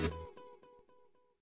BatmanThePodcast.com.